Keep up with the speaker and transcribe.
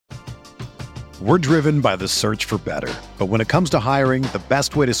We're driven by the search for better. But when it comes to hiring, the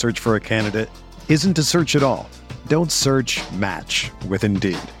best way to search for a candidate isn't to search at all. Don't search, match with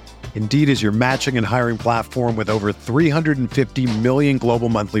Indeed. Indeed is your matching and hiring platform with over 350 million global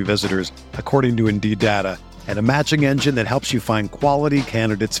monthly visitors, according to Indeed data, and a matching engine that helps you find quality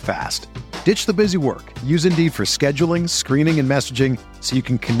candidates fast. Ditch the busy work. Use Indeed for scheduling, screening, and messaging so you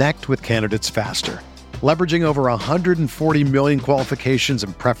can connect with candidates faster. Leveraging over 140 million qualifications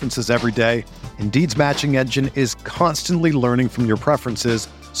and preferences every day, Indeed's matching engine is constantly learning from your preferences,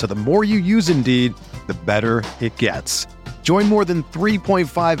 so the more you use Indeed, the better it gets. Join more than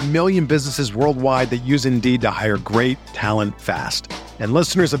 3.5 million businesses worldwide that use Indeed to hire great talent fast. And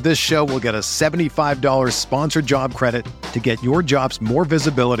listeners of this show will get a $75 sponsored job credit to get your jobs more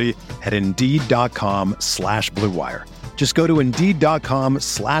visibility at Indeed.com/Blue Wire. Just go to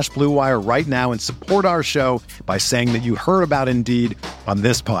Indeed.com/Blue Wire right now and support our show by saying that you heard about Indeed on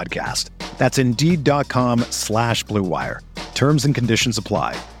this podcast. That's Indeed.com/Blue Wire. Terms and conditions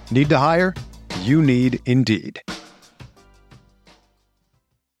apply. Need to hire? You need Indeed.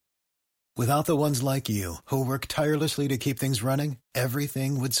 Without the ones like you, who work tirelessly to keep things running,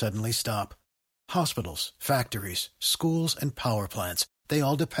 everything would suddenly stop. Hospitals, factories, schools, and power plants, they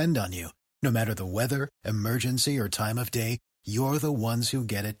all depend on you. No matter the weather, emergency, or time of day, you're the ones who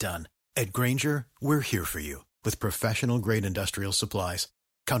get it done. At Grainger, we're here for you with professional-grade industrial supplies.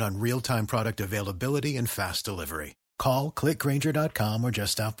 Count on real-time product availability and fast delivery. Call, click Grainger.com, or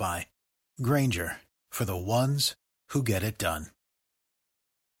just stop by. Grainger, for the ones who get it done.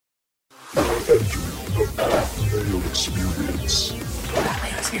 You're entering the Pat Mayo Experience. Pat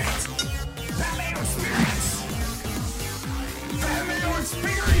Mayo Experience. Pat Mayo Experience. Pat Mayo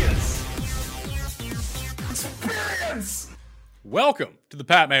Experience. Experience. Welcome to the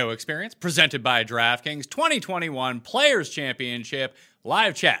Pat Mayo Experience, presented by DraftKings 2021 Players Championship.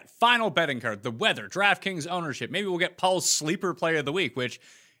 Live chat, final betting card, the weather, DraftKings ownership. Maybe we'll get Paul's sleeper play of the week, which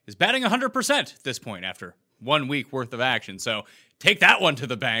is batting 100% at this point after 1 week worth of action. So take that one to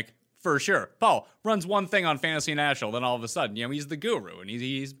the bank. For sure. Paul runs one thing on Fantasy National, then all of a sudden, he's the guru, and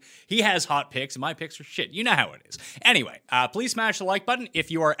he has hot picks, and my picks are shit. You know how it is. Anyway, please smash the like button if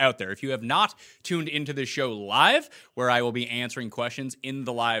you are out there. If you have not tuned into the show live, where I will be answering questions in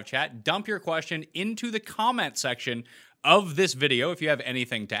the live chat, dump your question into the comment section of this video if you have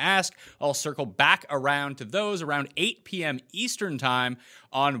anything to ask. I'll circle back around to those around 8 p.m. Eastern time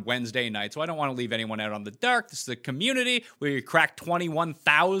on Wednesday night. So I don't want to leave anyone out on the dark. This is a community where you crack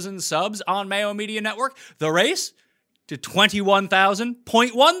 21,000 subs on Mayo Media Network. The race to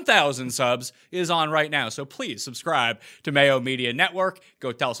 21,000 subs is on right now. So please subscribe to Mayo Media Network.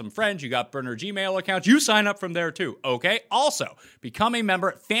 Go tell some friends. You got burner Gmail accounts. You sign up from there too, okay? Also, become a member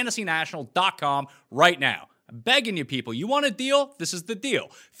at fantasynational.com right now. I'm begging you people, you want a deal? This is the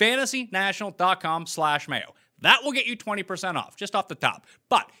deal. fantasynational.com/Mayo. That will get you 20% off, just off the top.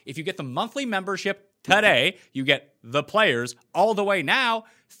 But if you get the monthly membership today, you get the players all the way now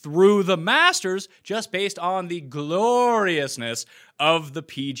through the Masters, just based on the gloriousness of the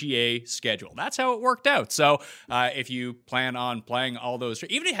PGA schedule. That's how it worked out. So if you plan on playing all those,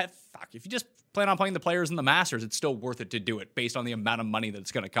 even if you just plan on playing the players in the Masters, it's still worth it to do it based on the amount of money that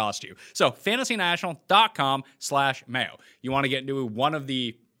it's going to cost you. So fantasynational.com/Mayo. You want to get into one of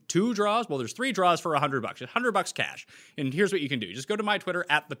the 2 draws? Well, there's 3 draws for $100. $100 cash. And here's what you can do. Just go to my Twitter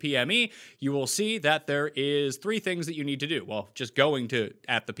at the PME. You will see that there is 3 things that you need to do. Well, just going to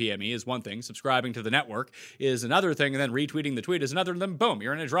at the PME is one thing. Subscribing to the network is another thing. And then retweeting the tweet is another. And then boom,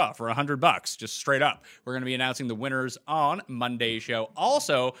 you're in a draw for $100. Just straight up. We're going to be announcing the winners on Monday's show.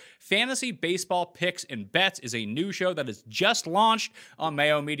 Also, Fantasy Baseball Picks and Bets is a new show that has just launched on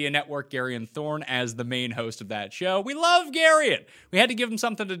Mayo Media Network. Garion Thorne as the main host of that show. We love Garion. We had to give him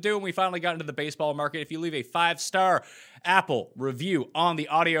something to do, and we finally got into the baseball market. If you leave a 5-star Apple review on the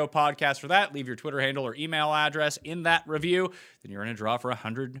audio podcast for that, leave your Twitter handle or email address in that review, then you're in a draw for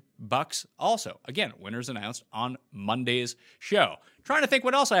 $100 also. Again, winners announced on Monday's show. Trying to think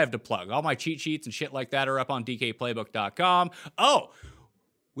what else I have to plug. All my cheat sheets and shit like that are up on DKPlaybook.com. Oh,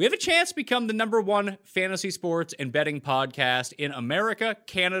 we have a chance to become the #1 fantasy sports and betting podcast in America,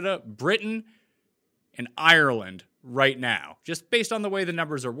 Canada, Britain, and Ireland right now, just based on the way the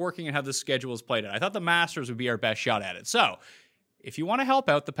numbers are working and how the schedule is played out. I thought the Masters would be our best shot at it. So if you want to help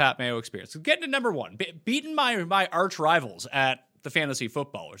out the Pat Mayo Experience, getting to #1, beating my arch rivals at the fantasy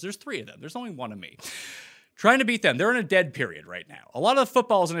footballers. There's 3 of them. There's only 1 of me. Trying to beat them. They're in a dead period right now. A lot of the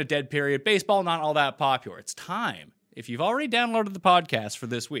football is in a dead period. Baseball, not all that popular. It's time if you've already downloaded the podcast for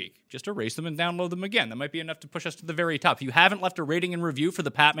this week, just erase them and download them again. That might be enough to push us to the very top. If you haven't left a rating and review for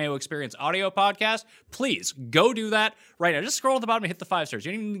the Pat Mayo Experience audio podcast, please go do that right now. Just scroll at the bottom and hit the 5 stars.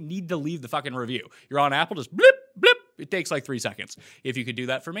 You don't even need to leave the fucking review. You're on Apple, just blip, blip. It takes like 3 seconds. If you could do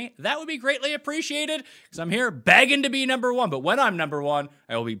that for me, that would be greatly appreciated because I'm here begging to be number one. But when I'm number one,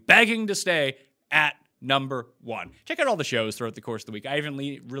 I will be begging to stay at number one. Check out all the shows throughout the course of the week. I even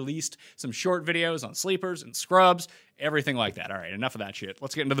released some short videos on sleepers and scrubs, everything like that. All right, enough of that shit.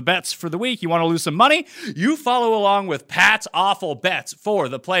 Let's get into the bets for the week. You want to lose some money? You follow along with Pat's awful bets for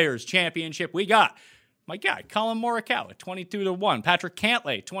the Players' Championship. We got my guy, Colin Morikawa, 22-1. Patrick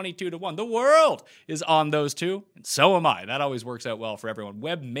Cantlay, 22-1. The world is on those two, and so am I. That always works out well for everyone.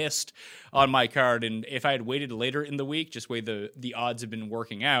 Webb missed on my card, and if I had waited later in the week, just the way the odds have been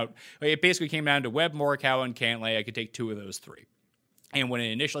working out, it basically came down to Webb, Morikawa, and Cantlay. I could take 2 of those 3. And when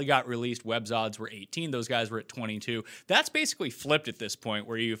it initially got released, Webb's odds were 18. Those guys were at 22. That's basically flipped at this point,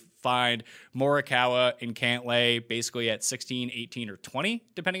 where you find Morikawa and Cantlay basically at 16, 18, or 20,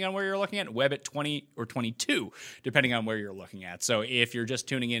 depending on where you're looking at. Webb at 20 or 22, depending on where you're looking at. So if you're just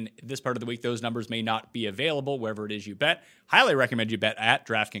tuning in this part of the week, those numbers may not be available wherever it is you bet. Highly recommend you bet at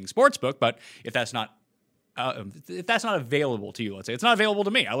DraftKings Sportsbook, but if that's not available to you, let's say it's not available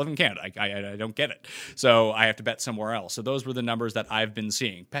to me. I live in Canada. I don't get it. So I have to bet somewhere else. So those were the numbers that I've been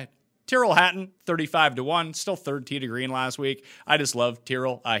seeing. Tyrrell Hatton, 35-1, still third tee to green last week. I just love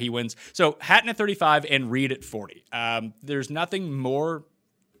Tyrrell. He wins. So Hatton at 35 and Reed at 40. There's nothing more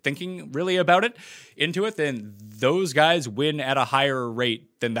thinking really about it into it than those guys win at a higher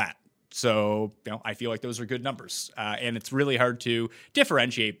rate than that. So, I feel like those are good numbers. And it's really hard to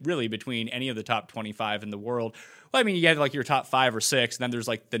differentiate really between any of the top 25 in the world. Well, I mean, you get like your top 5 or 6, and then there's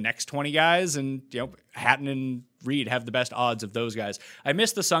like the next 20 guys, and, Hatton and Reed have the best odds of those guys. I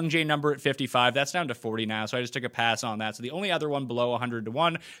missed the Sungjae number at 55. That's down to 40 now, so I just took a pass on that. So the only other one below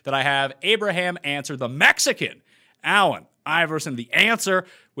 100-1 that I have, Abraham Answer, the Mexican, Allen Iverson, the Answer,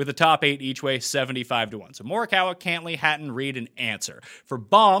 with the top 8 each way, 75-1. So Morikawa, Cantlay, Hatton, Reed, and Answer. For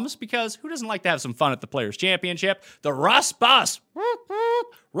bombs, because who doesn't like to have some fun at the Players' Championship? The Russ Bus,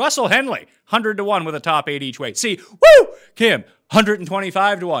 Russell Henley, 100-1 with a top 8 each way. See, Kim,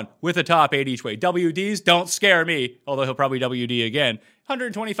 125-1 with a top 8 each way. WDs don't scare me, although he'll probably WD again.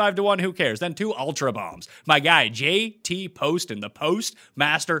 125-1, who cares? Then 2 Ultra Bombs. My guy, J.T. Poston, the Post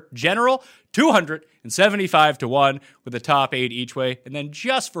Master General, 275-1 with a top 8 each way. And then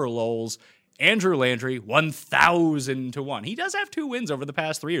just for lulz, Andrew Landry, 1,000-1. He does have 2 wins over the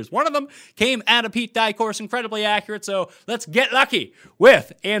past 3 years. One of them came at a Pete Dye course, incredibly accurate, so let's get lucky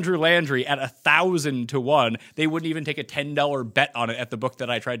with Andrew Landry at 1,000-1. They wouldn't even take a $10 bet on it at the book that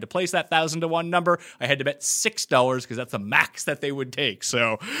I tried to place that 1,000-1 number. I had to bet $6 because that's the max that they would take.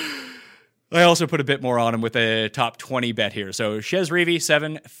 So I also put a bit more on him with a top 20 bet here. So Chez Reavie,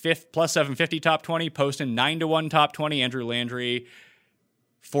 plus 750 top 20, Poston 9-1 top 20, Andrew Landry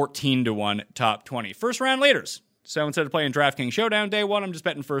 14-1 top 20. First round leaders. So instead of playing DraftKings Showdown day 1, I'm just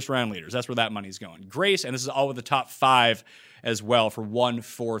betting first round leaders. That's where that money's going. Grace, and this is all with the top 5 as well for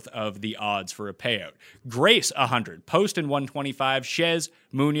 1/4 of the odds for a payout. Grace 100, Poston 125, Chez,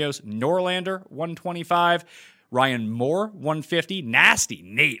 Munoz, Norlander 125. Ryan Moore, 150. Nasty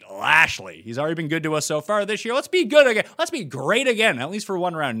Nate Lashley. He's already been good to us so far this year. Let's be good again. Let's be great again, at least for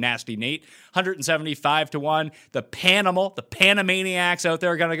one round. Nasty Nate, 175-1. The Panimal, the Panamaniacs out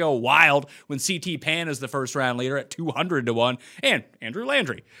there are going to go wild when CT Pan is the first round leader at 200-1. And Andrew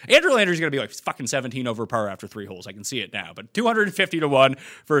Landry. Andrew Landry's going to be like fucking 17 over par after 3 holes. I can see it now. But 250-1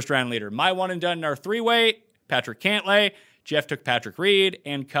 first round leader. My one and done in our 3-way, Patrick Cantlay. Jeff took Patrick Reed,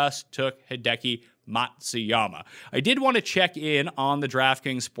 and Cuss took Hideki Matsuyama. I did want to check in on the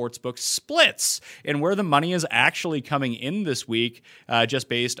DraftKings Sportsbook splits and where the money is actually coming in this week, just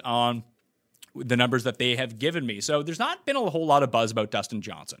based on the numbers that they have given me. So there's not been a whole lot of buzz about Dustin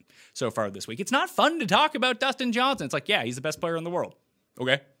Johnson so far this week. It's not fun to talk about Dustin Johnson. It's like, yeah, he's the best player in the world.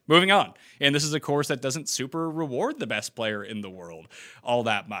 Okay, moving on. And this is a course that doesn't super reward the best player in the world all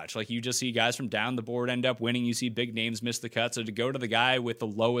that much. Like, you just see guys from down the board end up winning. You see big names miss the cut. So to go to the guy with the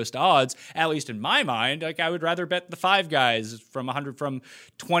lowest odds, at least in my mind, like, I would rather bet the 5 guys from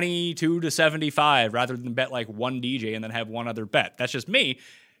 22 to 75 rather than bet like one DJ and then have one other bet. That's just me.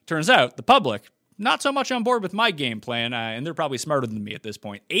 Turns out the public, not so much on board with my game plan, and they're probably smarter than me at this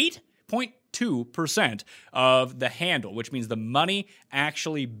point. 8 6.2% of the handle, which means the money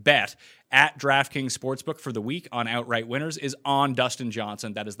actually bet at DraftKings Sportsbook for the week on outright winners is on Dustin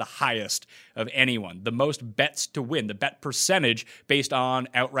Johnson. That is the highest of anyone. The most bets to win, the bet percentage based on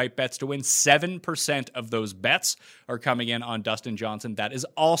outright bets to win, 7% of those bets are coming in on Dustin Johnson. That is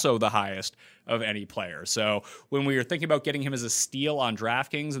also the highest of any player. So when we were thinking about getting him as a steal on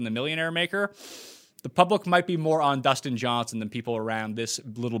DraftKings and the Millionaire Maker, the public might be more on Dustin Johnson than people around this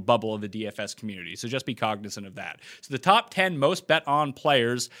little bubble of the DFS community. So just be cognizant of that. So the top 10 most bet on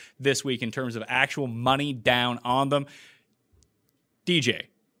players this week in terms of actual money down on them: DJ,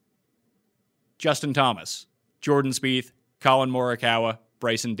 Justin Thomas, Jordan Spieth, Colin Morikawa,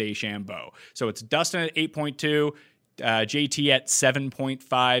 Bryson DeChambeau. So it's Dustin at 8.2, JT at 7.5,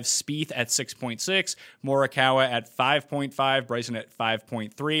 Spieth at 6.6, Morikawa at 5.5, Bryson at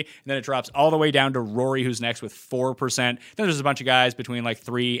 5.3, and then it drops all the way down to Rory, who's next with 4%. Then there's a bunch of guys between like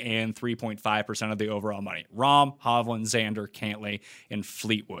 3 and 3.5% of the overall money: Rahm, Hovland, Xander, Cantlay, and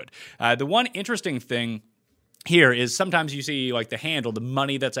Fleetwood. The one interesting thing here is sometimes you see like the handle, the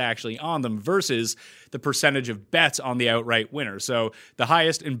money that's actually on them versus the percentage of bets on the outright winner. So the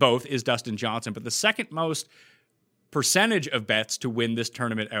highest in both is Dustin Johnson, but the second most percentage of bets to win this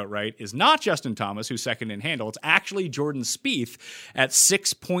tournament outright is not Justin Thomas, who's second in handle. It's actually Jordan Spieth at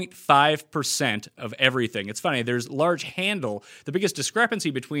 6.5% of everything. It's funny, there's large handle. The biggest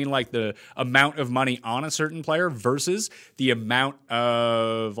discrepancy between like the amount of money on a certain player versus the amount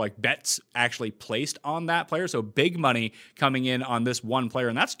of like bets actually placed on that player. So big money coming in on this one player,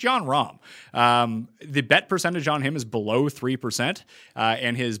 and that's Jon Rahm. The bet percentage on him is below 3%,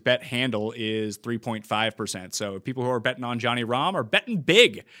 and his bet handle is 3.5%. So people who are betting on Johnny Rahm are betting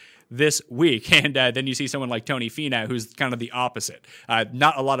big this week. And then you see someone like Tony Finau, who's kind of the opposite.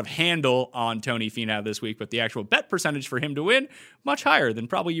 Not a lot of handle on Tony Finau this week, but the actual bet percentage for him to win, much higher than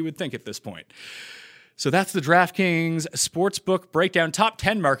probably you would think at this point. So that's the DraftKings Sportsbook breakdown. Top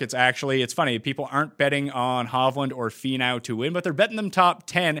 10 markets, actually. It's funny, people aren't betting on Hovland or Finau to win, but they're betting them top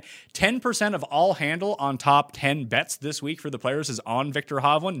 10. 10% of all handle on top 10 bets this week for the players is on Victor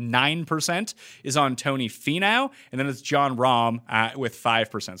Hovland. 9% is on Tony Finau. And then it's Jon Rahm with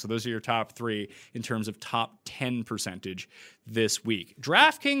 5%. So those are your top 3 in terms of top 10 percentage this week.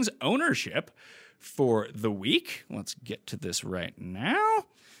 DraftKings ownership for the week. Let's get to this right now.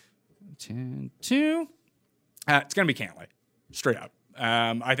 10-2. It's going to be Cantlay, straight up.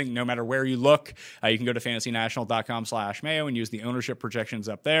 I think no matter where you look, you can go to fantasynational.com/Mayo and use the ownership projections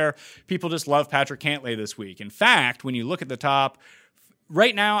up there. People just love Patrick Cantlay this week. In fact, when you look at the top,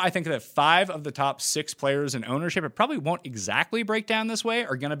 right now, I think that 5 of the top 6 players in ownership, it probably won't exactly break down this way,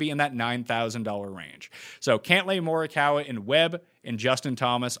 are going to be in that $9,000 range. So Cantlay, Morikawa, and Webb and Justin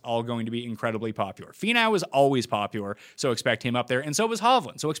Thomas all going to be incredibly popular. Finau is always popular, so expect him up there. And so was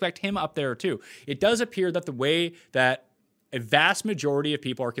Hovland, so expect him up there too. It does appear that the way that a vast majority of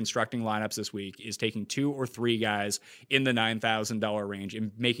people are constructing lineups this week is taking 2 or 3 guys in the $9,000 range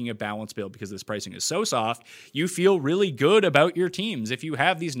and making a balanced build because this pricing is so soft. You feel really good about your teams if you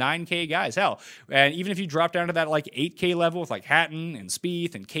have these 9K guys. Hell, and even if you drop down to that like 8K level with like Hatton and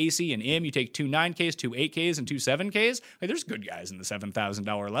Spieth and Casey and Im, you take 2 9Ks, 2 8Ks, and 2 7Ks. Like, there's good guys in the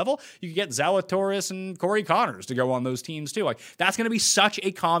 $7,000 level. You could get Zalatoris and Corey Connors to go on those teams too. Like, that's going to be such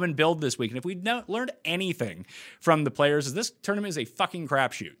a common build this week. And if we learned anything from the players, is this tournament is a fucking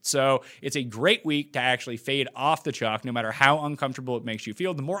crapshoot. So it's a great week to actually fade off the chalk, no matter how uncomfortable it makes you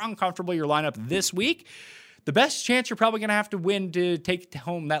feel. The more uncomfortable your lineup this week, the best chance you're probably going to have to win to take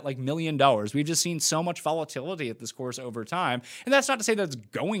home that like $1 million. We've just seen so much volatility at this course over time. And that's not to say that it's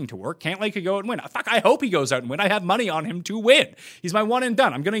going to work. Cantlay could go out and win. Fuck, I hope he goes out and win. I have money on him to win. He's my one and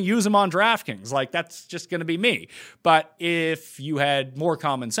done. I'm going to use him on DraftKings. Like, that's just going to be me. But if you had more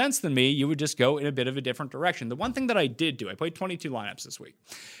common sense than me, you would just go in a bit of a different direction. The one thing that I did do, I played 22 lineups this week.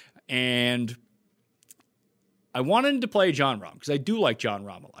 And I wanted to play Jon Rahm because I do like Jon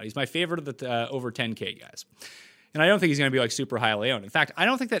Rahm a lot. He's my favorite of the over 10K guys. And I don't think he's going to be like super highly owned. In fact, I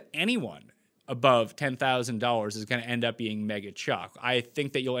don't think that anyone above $10,000 is going to end up being mega chalk. I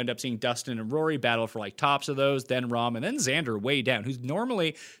think that you'll end up seeing Dustin and Rory battle for like tops of those, then Rahm, and then Xander way down, who's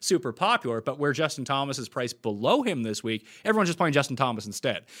normally super popular, but where Justin Thomas is priced below him this week, everyone's just playing Justin Thomas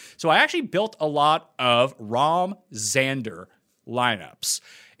instead. So I actually built a lot of Rahm Xander lineups.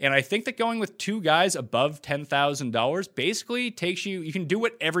 And I think that going with two guys above $10,000 basically takes you can do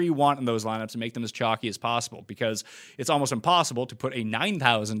whatever you want in those lineups and make them as chalky as possible, because it's almost impossible to put a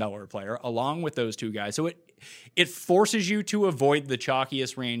 $9,000 player along with those two guys. So it forces you to avoid the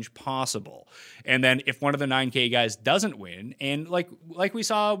chalkiest range possible. And then if one of the 9K guys doesn't win, and like we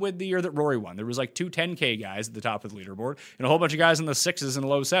saw with the year that Rory won, there was like two 10K guys at the top of the leaderboard and a whole bunch of guys in the 6s and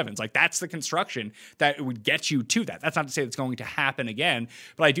low 7s. Like, that's the construction that would get you to that. That's not to say it's going to happen again,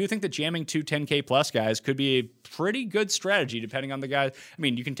 but I do think that jamming two 10K plus guys could be a pretty good strategy depending on the guys. I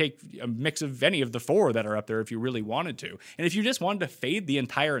mean, you can take a mix of any of the four that are up there if you really wanted to. And if you just wanted to fade the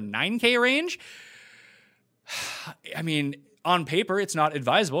entire 9K range, I mean, on paper, it's not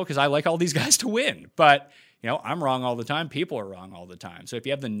advisable because I like all these guys to win. But, I'm wrong all the time. People are wrong all the time. So if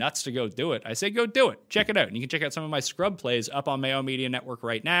you have the nuts to go do it, I say go do it. Check it out. And you can check out some of my scrub plays up on Mayo Media Network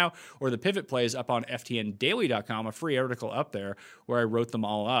right now, or the pivot plays up on ftndaily.com, a free article up there where I wrote them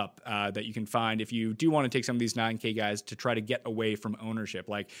all up that you can find if you do want to take some of these 9K guys to try to get away from ownership.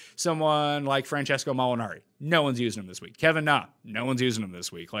 Like someone like Francesco Molinari. No one's using them this week. Kevin Na, no one's using them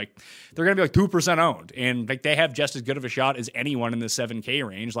this week. Like, they're going to be like 2% owned. And like, they have just as good of a shot as anyone in the 7K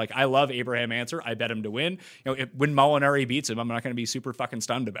range. Like, I love Abraham Answer. I bet him to win. When Molinari beats him, I'm not going to be super fucking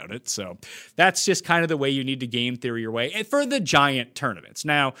stunned about it. So that's just kind of the way you need to game theory your way. And for the giant tournaments.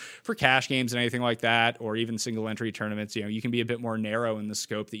 Now, for cash games and anything like that, or even single entry tournaments, you can be a bit more narrow in the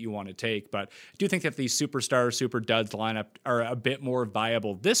scope that you want to take. But I do think that these superstars, super duds lineup are a bit more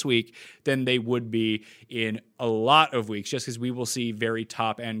viable this week than they would be in a lot of weeks, just because we will see very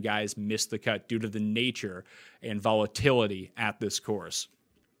top end guys miss the cut due to the nature and volatility at this course.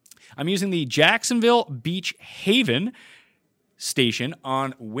 I'm using the Jacksonville Beach Haven station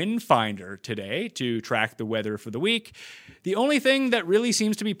on Windfinder today to track the weather for the week. The only thing that really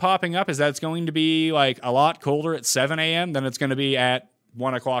seems to be popping up is that it's going to be like a lot colder at 7 a.m. than it's going to be at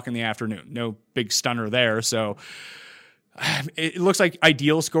 1 o'clock in the afternoon. No big stunner there. So it looks like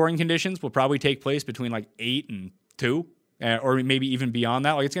ideal scoring conditions will probably take place between like 8 and 2. Or maybe even beyond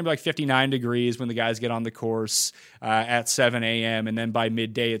that. Like, it's going to be like 59 degrees when the guys get on the course at 7 a.m. And then by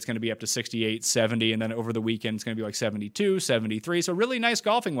midday, it's going to be up to 68, 70. And then over the weekend, it's going to be like 72, 73. So really nice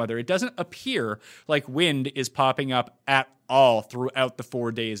golfing weather. It doesn't appear like wind is popping up at all throughout the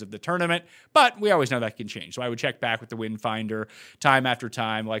 4 days of the tournament, but we always know that can change. So I would check back with the Windfinder time after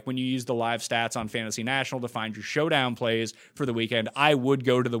time. Like when you use the live stats on Fantasy National to find your showdown plays for the weekend, I would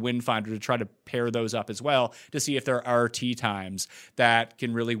go to the Windfinder to try to pair those up as well to see if there are tee times that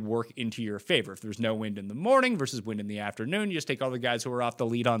can really work into your favor. If there's no wind in the morning versus wind in the afternoon, you just take all the guys who are off the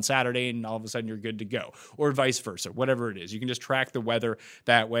lead on Saturday and all of a sudden you're good to go, or vice versa, whatever it is. You can just track the weather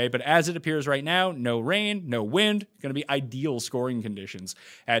that way. But as it appears right now, no rain, no wind, going to be ideal scoring conditions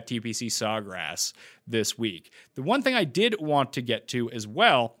at TPC Sawgrass this week. The one thing I did want to get to as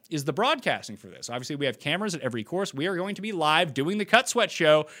well is the broadcasting for this. Obviously, we have cameras at every course. We are going to be live doing the Cut Sweat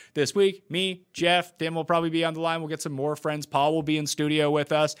Show this week. Me, Jeff, Tim will probably be on the line. We'll get some more friends. Paul will be in studio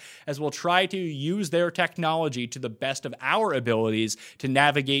with us as we'll try to use their technology to the best of our abilities to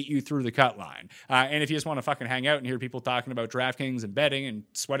navigate you through the cut line. And if you just want to fucking hang out and hear people talking about DraftKings and betting and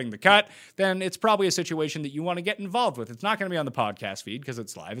sweating the cut, then it's probably a situation that you want to get involved with. It's not going to be on the podcast feed because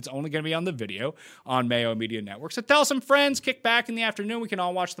it's live. It's only going to be on the video on Mayo Media Network. So tell some friends, kick back in the afternoon. We can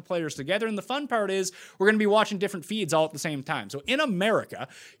all watch the players together. And the fun part is we're going to be watching different feeds all at the same time. So in America,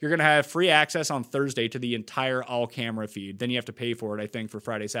 you're going to have free access on Thursday to the entire all-camera feed. Then you have to pay for it, I think, for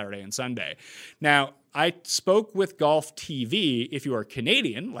Friday, Saturday, and Sunday. Now, I spoke with Golf TV. If you are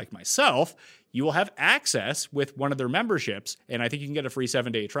Canadian, like myself, you will have access with one of their memberships, and I think you can get a free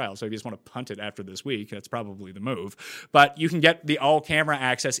 7-day trial. So if you just want to punt it after this week, that's probably the move. But you can get the all-camera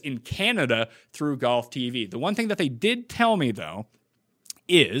access in Canada through Golf TV. The one thing that they did tell me, though,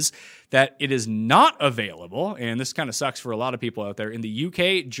 is that it is not available, and this kind of sucks for a lot of people out there, in the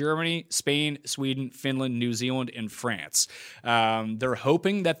UK, Germany, Spain, Sweden, Finland, New Zealand, and France. They're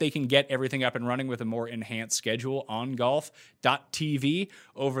hoping that they can get everything up and running with a more enhanced schedule on golf.tv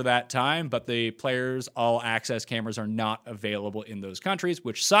over that time, but the players' all-access cameras are not available in those countries,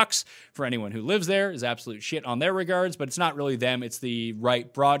 which sucks for anyone who lives there, is absolute shit on their regards, but it's not really them, it's the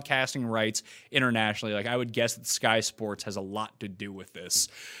right broadcasting rights internationally. Like, I would guess that Sky Sports has a lot to do with this.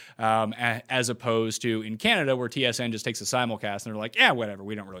 As opposed to in Canada where TSN just takes a simulcast and they're like, yeah, whatever,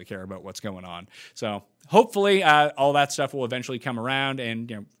 we don't really care about what's going on. So hopefully all that stuff will eventually come around,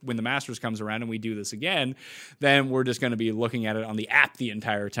 and when the Masters comes around and we do this again, then we're just going to be looking at it on the app the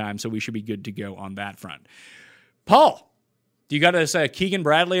entire time, so we should be good to go on that front. Paul, do you got us a Keegan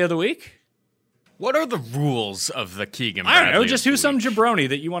Bradley of the week? What are the rules of the Keegan Bradley? I don't know, just who's some jabroni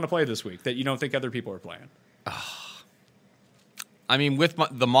that you want to play this week that you don't think other people are playing? I mean, with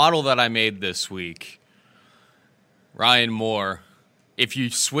the model that I made this week, Ryan Moore, if you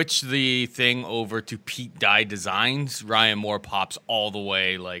switch the thing over to Pete Dye Designs, Ryan Moore pops all the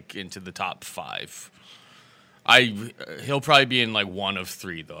way like into the top 5. He'll probably be in like 1 of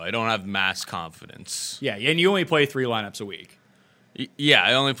 3 though. I don't have mass confidence. Yeah, and you only play 3 lineups a week. Yeah,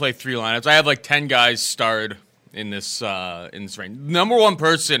 I only play 3 lineups. I have like 10 guys starred in this range. Number 1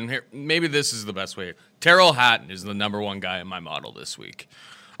 person here. Maybe this is the best way. Terrell Hatton is the number 1 guy in my model this week.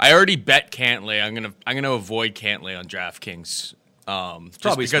 I already bet Cantlay. I'm gonna avoid Cantlay on DraftKings.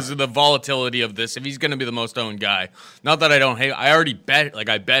 Just because of the volatility of this. If he's going to be the most owned guy, not that I don't hate. I already bet. Like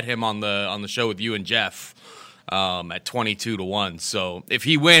I bet him on the show with you and Jeff at 22-1. So if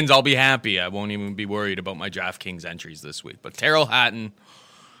he wins, I'll be happy. I won't even be worried about my DraftKings entries this week. But Terrell Hatton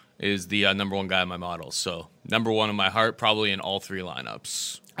is the number 1 guy in my model. So number 1 in my heart, probably in all 3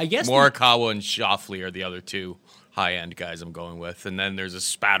 lineups. I guess Morikawa and Schauffele are the other 2 high-end guys I'm going with. And then there's a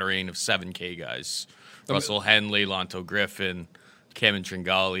spattering of 7K guys. Russell Henley, Lanto Griffin, Cameron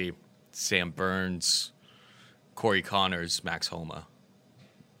Tringali, Sam Burns, Corey Connors, Max Homa.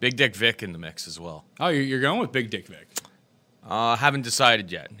 Big Dick Vic in the mix as well. Oh, you're going with Big Dick Vic. Haven't decided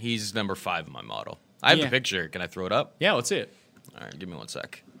yet. He's number 5 in my model. I have the picture. Can I throw it up? Yeah, let's see it. All right, give me 1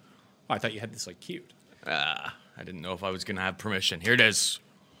 sec. Oh, I thought you had this like cute. I didn't know if I was going to have permission. Here it is.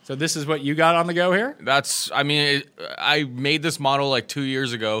 So this is what you got on the go here? I made this model like 2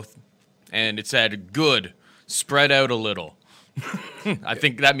 years ago, and it said, good, spread out a little. I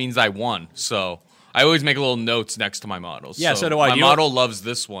think that means I won. So I always make little notes next to my models. Yeah, so do I. My model loves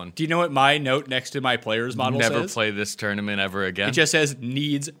this one. Do you know what my note next to my player's model says? Never play this tournament ever again. It just says,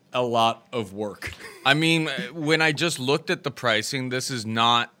 needs a lot of work. I mean, when I just looked at the pricing, this is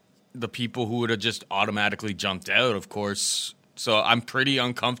not the people who would have just automatically jumped out, of course. So I'm pretty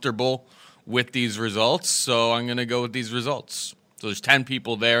uncomfortable with these results, so I'm going to go with these results. So there's 10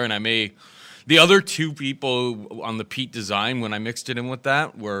 people there, and I may... The other 2 people on the Pete design, when I mixed it in with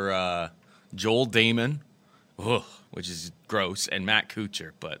that, were Joel Damon, which is gross, and Matt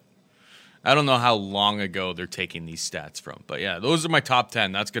Kuchar. But I don't know how long ago they're taking these stats from. But yeah, those are my top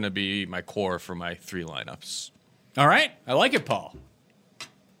 10. That's going to be my core for my 3 lineups. All right. I like it, Paul.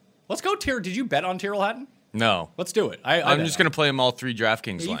 Let's go, Did you bet on Tyrrell Hatton? No. Let's do it. I'm just going to play them all 3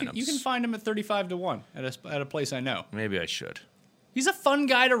 DraftKings lineups. You can find him at 35-1 at a place I know. Maybe I should. He's a fun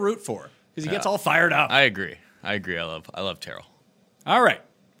guy to root for. Because he gets all fired up. I agree. I love Terrell. All right.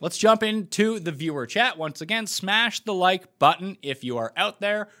 Let's jump into the viewer chat. Once again, smash the like button if you are out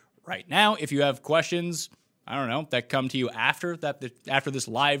there right now. If you have questions, I don't know, that come to you after this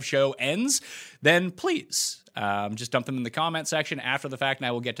live show ends, then please just dump them in the comment section after the fact, and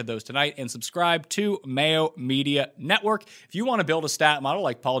I will get to those tonight. And subscribe to Mayo Media Network. If you want to build a stat model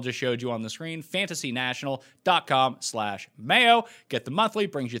like Paul just showed you on the screen, fantasynational.com/Mayo. Get the monthly,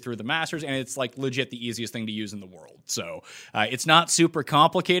 brings you through the Masters, and it's like legit the easiest thing to use in the world. So it's not super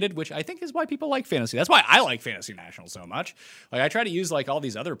complicated, which I think is why people like Fantasy. That's why I like Fantasy National so much. Like I try to use like all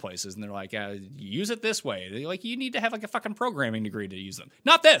these other places, and they're like, use it this way. They're like, you need to have like a fucking programming degree to use them.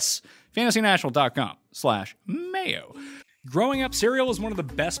 Not this. fantasynational.com/Mayo. Growing up, cereal was one of the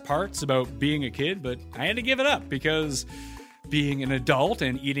best parts about being a kid, but I had to give it up because being an adult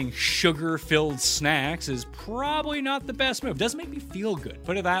and eating sugar-filled snacks is probably not the best move. It doesn't make me feel good,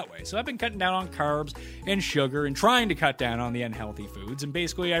 put it that way. So I've been cutting down on carbs and sugar and trying to cut down on the unhealthy foods, and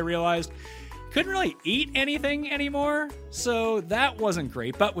basically I realized couldn't really eat anything anymore, so that wasn't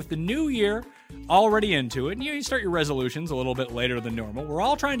great. But with the new year already into it, and you start your resolutions a little bit later than normal, we're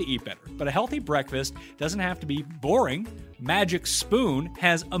all trying to eat better. But a healthy breakfast doesn't have to be boring. Magic Spoon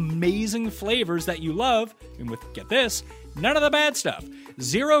has amazing flavors that you love, and with, get this, none of the bad stuff.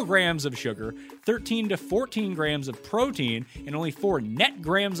 0 grams of sugar, 13 to 14 grams of protein, and only 4 net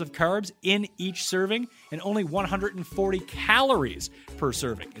grams of carbs in each serving, and only 140 calories per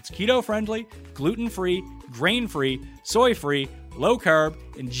serving. It's keto-friendly, gluten-free, grain-free, soy-free, low-carb,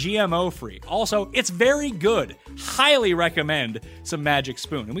 and GMO-free. Also, it's very good. Highly recommend some Magic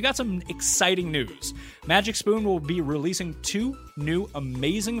Spoon. And we got some exciting news. Magic Spoon will be releasing 2 new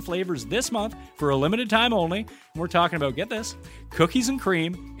amazing flavors this month for a limited time only. And we're talking about, get this, cookies and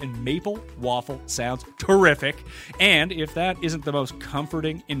cream and maple waffle. Sounds terrific. And if that isn't the most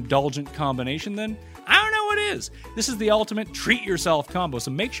comforting, indulgent combination, then I don't know what is. This is the ultimate treat yourself combo, so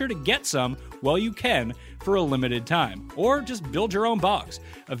make sure to get some while you can for a limited time. Or just build your own box.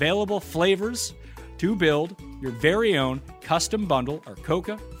 Available flavors to build your very own custom bundle are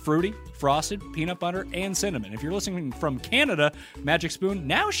coca, fruity, frosted, peanut butter, and cinnamon. If you're listening from Canada, Magic Spoon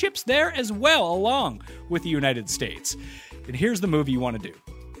now ships there as well, along with the United States. And here's the move you want to do.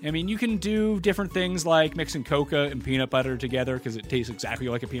 I mean, you can do different things like mixing cocoa and peanut butter together because it tastes exactly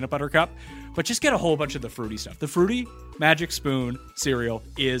like a peanut butter cup, but just get a whole bunch of the fruity stuff. The Fruity Magic Spoon cereal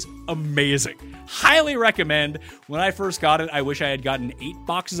is amazing. Highly recommend. When I first got it, I wish I had gotten 8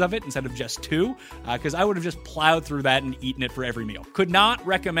 boxes of it instead of just 2, because I would have just plowed through that and eaten it for every meal. Could not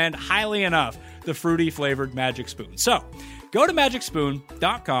recommend highly enough the fruity flavored Magic Spoon. So, go to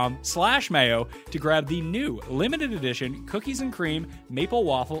magicspoon.com/mayo to grab the new limited edition cookies and cream maple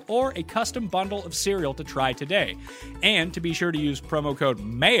waffle or a custom bundle of cereal to try today. And to be sure to use promo code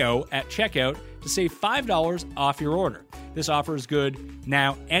MAYO at checkout to save $5 off your order. This offer is good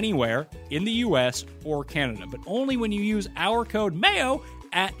now anywhere in the US or Canada, but only when you use our code MAYO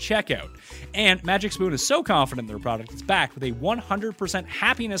at checkout. And Magic Spoon is so confident in their product, it's backed with a 100%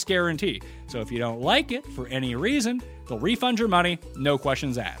 happiness guarantee. So if you don't like it for any reason, they'll refund your money, no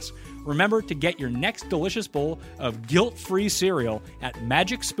questions asked. Remember to get your next delicious bowl of guilt-free cereal at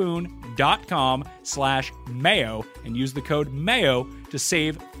magicspoon.com/mayo and use the code MAYO to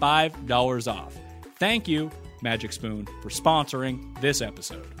save $5 off. Thank you, Magic Spoon, for sponsoring this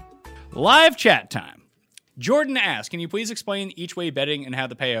episode. Live chat time. Jordan asks, can you please explain each way betting and how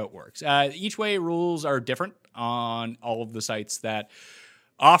the payout works? Each way rules are different on all of the sites that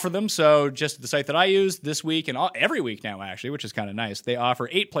offer them. So just the site that I use this week and every week now, actually, which is kind of nice, they offer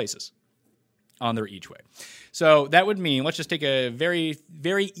 8 places on their each way. So that would mean, let's just take a very,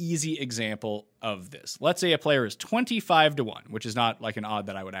 very easy example of this. Let's say a player is 25-1, which is not like an odd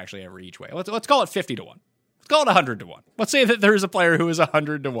that I would actually ever each way. Let's call it 50-1. Let's call it 100-1. Let's say that there's a player who is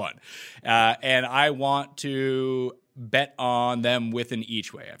 100-1, and I want to bet on them with an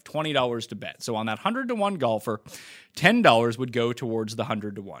each way. I have $20 to bet. So on that 100-1 golfer, $10 would go towards the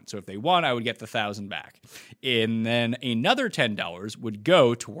 100-1. So if they won, I would get the 1,000 back. And then another $10 would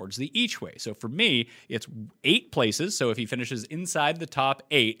go towards the each way. So for me, it's 8 places. So if he finishes inside the top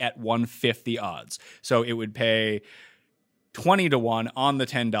 8 at 150 odds. So it would pay $20-1 on the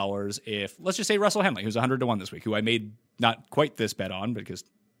 $10 if, let's just say Russell Henley, who's 100-1 this week, who I made not quite this bet on because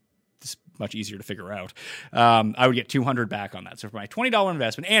it's much easier to figure out. I would get $200 back on that. So for my $20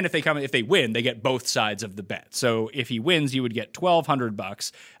 investment, and if they win, they get both sides of the bet. So if he wins, you would get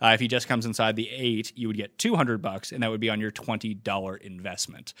 $1,200. If he just comes inside the 8, you would get $200, and that would be on your $20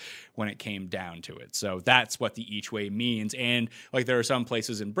 investment when it came down to it. So that's what the each way means. And like there are some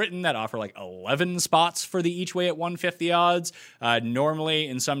places in Britain that offer like 11 spots for the each way at 150 odds. Normally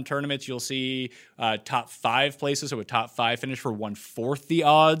in some tournaments, you'll see top 5 places, so a top 5 finish for 1/4 the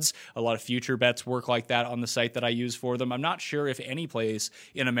odds. A lot of future bets work like that on the site that I use for them. I'm not sure if any place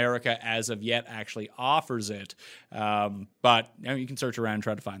in America as of yet actually offers it, but you can search around and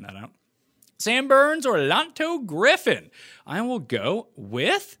try to find that out. Sam Burns or Lanto Griffin? I will go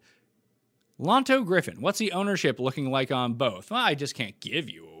with Lanto Griffin. What's the ownership looking like on both? Well, I just can't give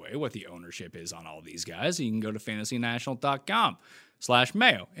you away what the ownership is on all these guys. You can go to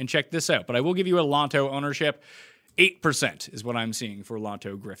fantasynational.com/Mayo and check this out. But I will give you a Lanto ownership. 8% is what I'm seeing for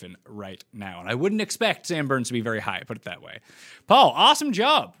Lanto Griffin right now. And I wouldn't expect Sam Burns to be very high, put it that way. Paul, awesome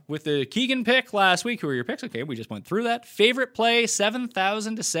job with the Keegan pick last week. Who are your picks? Okay, we just went through that. Favorite play,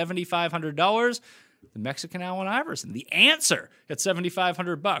 $7,000 to $7,500. The Mexican Allen Iverson. The answer at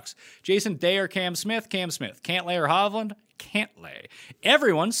 $7,500. Jason Day or Cam Smith? Cam Smith. Cantlay or Hovland? Cantlay.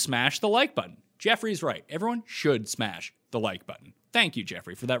 Everyone smash the like button. Jeffrey's right. Everyone should smash the like button. Thank you,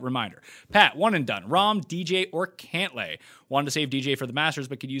 Jeffrey, for that reminder. Pat, one and done. Rahm, DJ, or Cantlay. Wanted to save DJ for the Masters,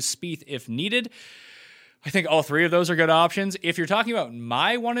 but could use Spieth if needed. I think all 3 of those are good options. If you're talking about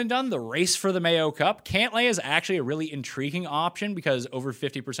my one and done, the race for the Mayo Cup, Cantlay is actually a really intriguing option because over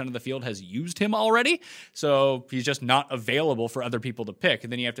 50% of the field has used him already. So he's just not available for other people to pick.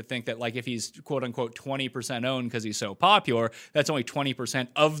 And then you have to think that like if he's quote unquote 20% owned because he's so popular, that's only 20%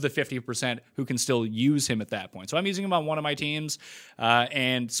 of the 50% who can still use him at that point. So I'm using him on one of my teams.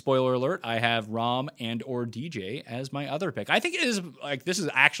 And spoiler alert, I have Rahm and or DJ as my other pick. I think it is like this is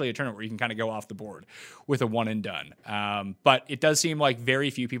actually a tournament where you can kind of go off the board with a one and done. But it does seem like very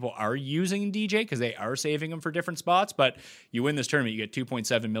few people are using DJ because they are saving him for different spots. But you win this tournament, you get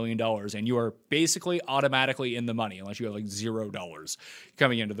 $2.7 million and you are basically automatically in the money unless you have like $0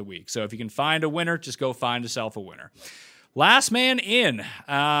 coming into the week. So if you can find a winner, just go find yourself a winner. Last man in.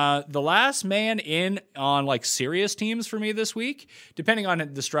 The last man in on like serious teams for me this week, depending on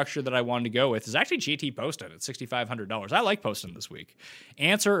the structure that I wanted to go with, is actually JT Poston at $6,500. I like Poston this week.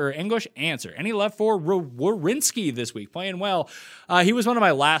 Answer or English? Answer. Any love for Werenski this week? Playing well. He was one of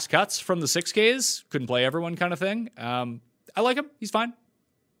my last cuts from the 6Ks. Couldn't play everyone kind of thing. I like him. He's fine.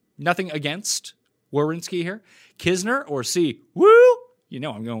 Nothing against Werenski here. Kisner or C? Woo! You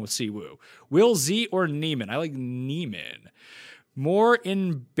know I'm going with Si Woo. Will Z or Neiman? I like Neiman. More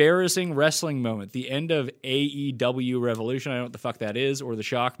embarrassing wrestling moment. The end of AEW Revolution. I don't know what the fuck that is. Or the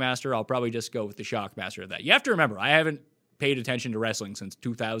Shockmaster. I'll probably just go with the Shockmaster of that. You have to remember, I haven't paid attention to wrestling since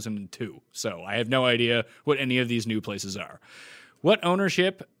 2002. So I have no idea what any of these new places are.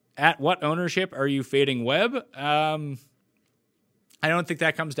 At what ownership are you fading Webb? I don't think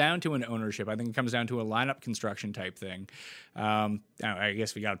that comes down to an ownership. I think it comes down to a lineup construction type thing. I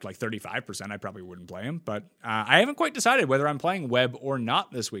guess if we got up to like 35%, I probably wouldn't play him. But I haven't quite decided whether I'm playing Webb or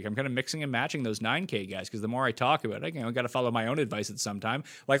not this week. I'm kind of mixing and matching those 9K guys because the more I talk about it, I got to follow my own advice at some time.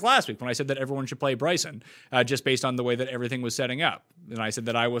 Like last week when I said that everyone should play Bryson just based on the way that everything was setting up. And I said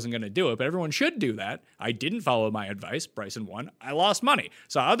that I wasn't going to do it, but everyone should do that. I didn't follow my advice. Bryson won. I lost money.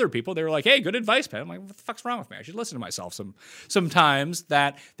 So other people, they were like, hey, good advice, Pat. I'm like, what the fuck's wrong with me? I should listen to myself sometimes.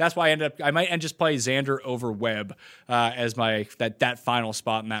 That's why I might just play Xander over Webb as my that final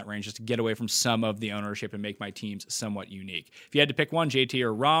spot in that range, just to get away from some of the ownership and make my teams somewhat unique. If you had to pick one, JT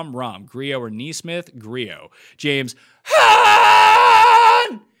or Rom, Griot or Neesmith, Griot. James,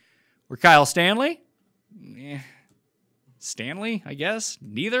 Hahn! Or Kyle Stanley? Stanley, I guess.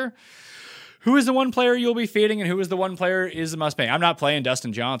 Neither. Who is the one player you'll be fading and who is the one player is the must pay? I'm not playing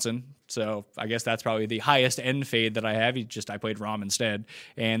Dustin Johnson, so I guess that's probably the highest end fade that I have. I played Rom instead.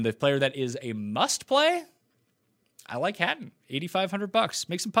 And the player that is a must play, I like Hatton. $8,500.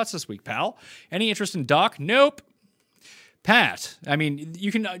 Make some putts this week, pal. Any interest in Doc? Nope. Pat, I mean,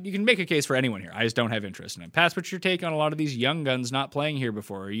 you can make a case for anyone here. I just don't have interest in it. Pat, what's your take on a lot of these young guns not playing here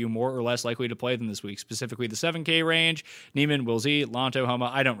before? Are you more or less likely to play them this week? Specifically the 7K range, Neiman, Wilsey, Lonto, Homa.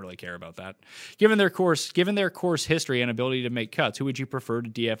 I don't really care about that. Given their course history and ability to make cuts, who would you prefer to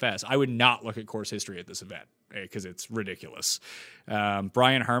DFS? I would not look at course history at this event because it's ridiculous.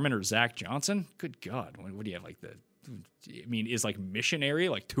 Brian Harmon or Zach Johnson? Good God. What do you have, is like missionary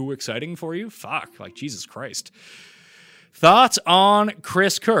like too exciting for you? Fuck, like Jesus Christ. Thoughts on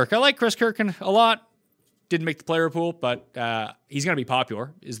Chris Kirk? I like Chris Kirk a lot. Didn't make the player pool, but he's going to be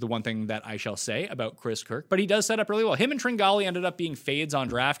popular is the one thing that I shall say about Chris Kirk. But he does set up really well. Him and Tringali ended up being fades on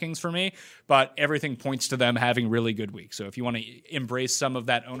DraftKings for me, but everything points to them having really good weeks. So if you want to embrace some of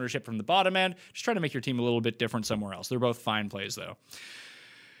that ownership from the bottom end, just try to make your team a little bit different somewhere else. They're both fine plays, though.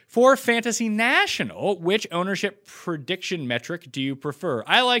 For Fantasy National, which ownership prediction metric do you prefer?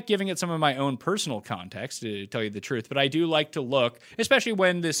 I like giving it some of my own personal context, to tell you the truth, but I do like to look, especially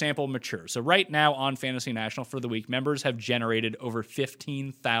when the sample matures. So right now on Fantasy National for the week, members have generated over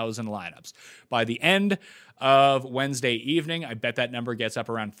 15,000 lineups. By the end of Wednesday evening, I bet that number gets up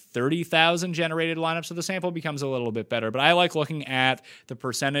around 30,000 generated lineups, so the sample becomes a little bit better. But I like looking at the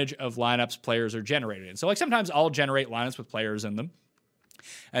percentage of lineups players are generated in. So sometimes I'll generate lineups with players in them,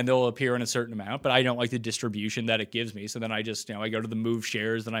 and they'll appear in a certain amount, but I don't like the distribution that it gives me. So then I just, I go to the move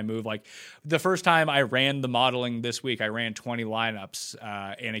shares, then I move. Like the first time I ran the modeling this week, I ran 20 lineups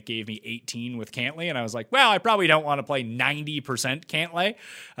and it gave me 18 with Cantlay. And I was like, well, I probably don't want to play 90% Cantlay.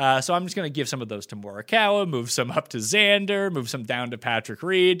 So I'm just going to give some of those to Morikawa, move some up to Xander, move some down to Patrick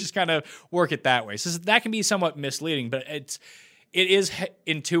Reed, just kind of work it that way. So that can be somewhat misleading, but it is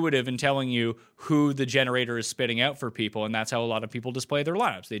intuitive in telling you who the generator is spitting out for people, and that's how a lot of people display their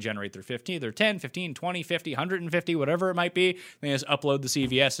lineups. They generate their 15, their 10, 15, 20, 50, 150, whatever it might be. They just upload the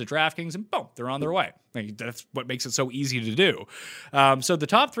CVS to DraftKings, and boom, they're on their way. That's what makes it so easy to do. So the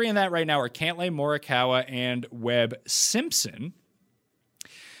top three in that right now are Cantlay, Morikawa, and Webb Simpson.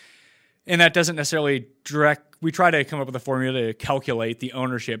 And that doesn't necessarily we try to come up with a formula to calculate the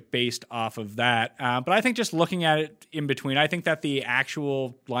ownership based off of that. But I think just looking at it in between, I think that the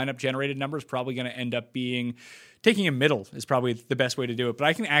actual lineup generated number is probably going to end up being taking a middle is probably the best way to do it. But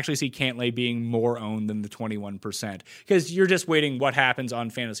I can actually see Cantlay being more owned than the 21% because you're just waiting what happens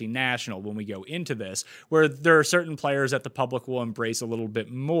on Fantasy National when we go into this, where there are certain players that the public will embrace a little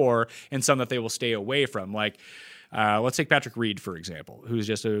bit more and some that they will stay away from. Like, let's take Patrick Reed, for example, who's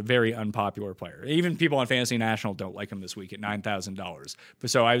just a very unpopular player. Even people on Fantasy National don't like him this week at $9,000.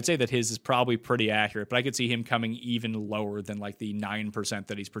 So I would say that his is probably pretty accurate, but I could see him coming even lower than like the 9%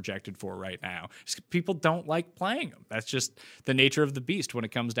 that he's projected for right now. Just people don't like playing him. That's just the nature of the beast when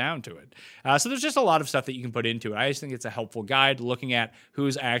it comes down to it. So there's just a lot of stuff that you can put into it. I just think it's a helpful guide looking at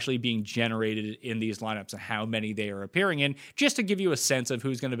who's actually being generated in these lineups and how many they are appearing in, just to give you a sense of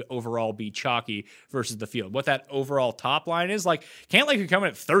who's going to overall be chalky versus the field. What that overall top line is like, Cantlay could come in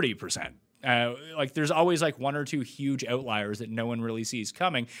at 30%. Like there's always like one or two huge outliers that no one really sees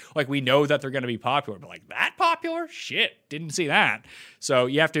coming. Like we know that they're going to be popular, but like that popular? Shit, didn't see that. So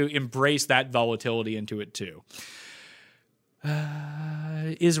you have to embrace that volatility into it too.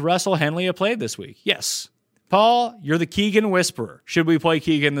 Is Russell Henley a play this week? Yes. Paul, you're the Keegan whisperer. Should we play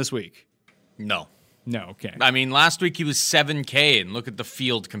Keegan this week? No. No, okay. I mean, last week he was 7K, and look at the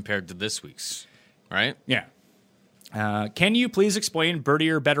field compared to this week's, right? Yeah. Can you please explain birdie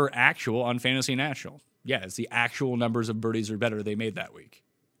or better actual on Fantasy National? Yeah, it's the actual numbers of birdies or better they made that week.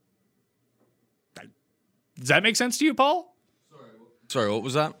 Does that make sense to you, Paul? Sorry, what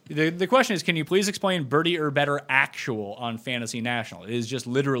was that? The question is, can you please explain birdie or better actual on Fantasy National? It is just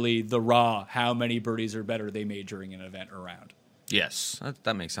literally the raw how many birdies or better they made during an event or round. Yes,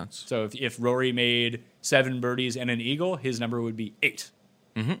 that makes sense. So if Rory made 7 birdies and an eagle, his number would be 8.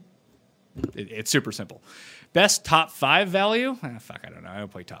 Mm-hmm. It's super simple. Best top 5 value? I don't know. I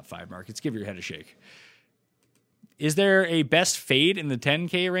don't play top 5 markets. Give your head a shake. Is there a best fade in the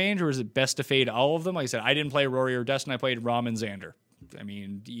 10K range, or is it best to fade all of them? Like I said, I didn't play Rory or Dustin. I played Rahm and Xander. I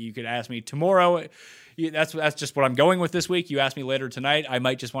mean, you could ask me tomorrow. That's just what I'm going with this week. You ask me later tonight, I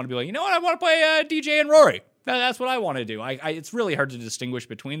might just want to be like, you know what? I want to play DJ and Rory. That's what I want to do. It's really hard to distinguish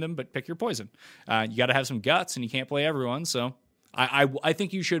between them, but pick your poison. You got to have some guts, and you can't play everyone. So I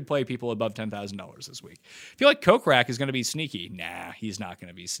think you should play people above $10,000 this week. I feel like Kokrak is going to be sneaky. Nah, he's not going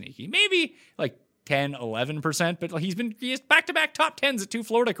to be sneaky. Maybe like 10, 11%, but he has back-to-back top 10s at 2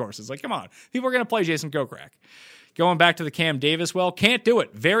 Florida courses. Like, come on. People are going to play Jason Kokrak. Going back to the Cam Davis, can't do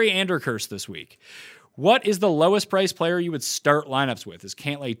it. Very Andercurse this week. What is the lowest price player you would start lineups with? Is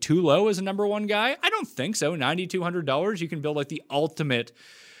Cantlay too low as a number 1 guy? I don't think so. $9,200, you can build like the ultimate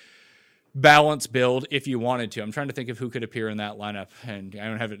balance build if you wanted to. I'm trying to think of who could appear in that lineup, and I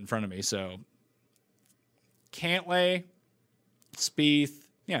don't have it in front of me. So Cantlay, Spieth.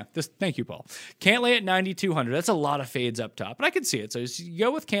 Yeah, thank you, Paul. Cantlay at 9,200. That's a lot of fades up top, but I can see it. So you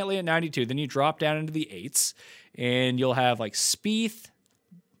go with Cantlay at 92, then you drop down into the 8s, and you'll have like Spieth.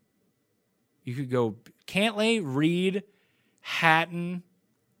 You could go Cantlay, Reed, Hatton,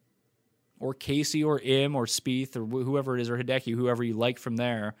 or Casey, or Im, or Spieth, or whoever it is, or Hideki, whoever you like from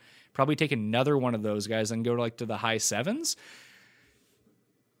there. Probably take another one of those guys and go to the high 7s.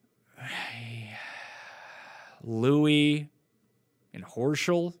 Louis and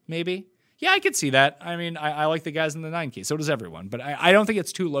Horschel, maybe. Yeah, I could see that. I mean, I like the guys in the 9K. So does everyone. But I don't think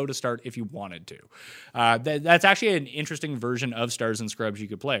it's too low to start if you wanted to. That's actually an interesting version of Stars and Scrubs you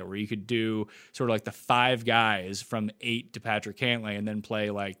could play, where you could do sort of like the 5 guys from 8 to Patrick Cantlay and then play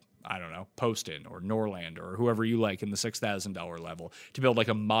like, I don't know, Poston or Norland or whoever you like in the $6,000 level to build like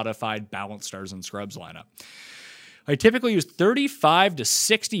a modified balanced Stars and Scrubs lineup. I typically use 35 to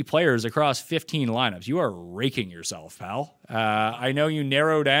 60 players across 15 lineups. You are raking yourself, pal. I know you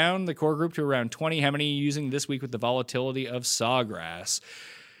narrow down the core group to around 20. How many are you using this week with the volatility of Sawgrass?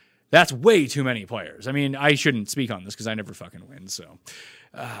 That's way too many players. I mean, I shouldn't speak on this because I never fucking win. So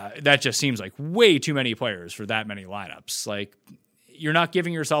that just seems like way too many players for that many lineups. Like, you're not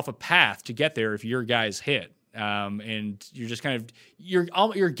giving yourself a path to get there if your guys hit. And you're just kind of,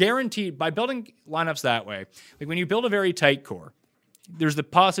 you're guaranteed by building lineups that way. Like when you build a very tight core, there's the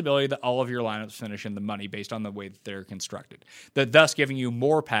possibility that all of your lineups finish in the money based on the way that they're constructed. Thus giving you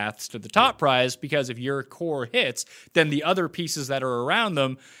more paths to the top prize, because if your core hits, then the other pieces that are around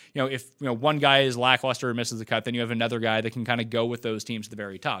them, if one guy is lackluster or misses the cut, then you have another guy that can kind of go with those teams to the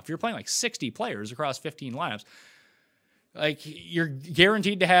very top. If you're playing like 60 players across 15 lineups, like you're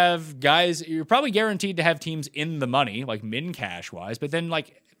guaranteed to have guys, you're probably guaranteed to have teams in the money, like min cash wise, but then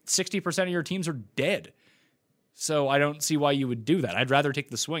like 60% of your teams are dead. So I don't see why you would do that. I'd rather take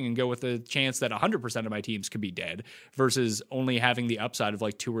the swing and go with the chance that 100% of my teams could be dead versus only having the upside of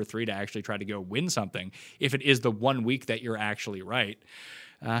like 2 or 3 to actually try to go win something if it is the 1 week that you're actually right.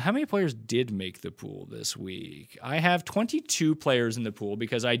 How many players did make the pool this week? I have 22 players in the pool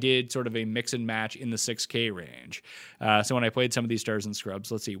because I did sort of a mix and match in the 6K range. So when I played some of these Stars and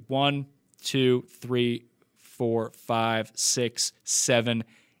Scrubs, let's see, 1, 2, 3, 4, 5, 6, 7,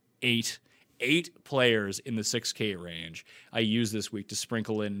 8. 8 players in the 6K range I use this week to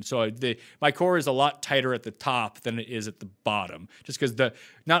sprinkle in. So my core is a lot tighter at the top than it is at the bottom, just because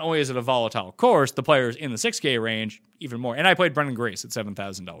not only is it a volatile course, the players in the 6K range even more. And I played Brendan Grace at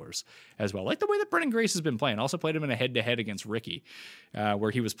 $7,000 as well. Like the way that Brendan Grace has been playing. Also played him in a head-to-head against Ricky,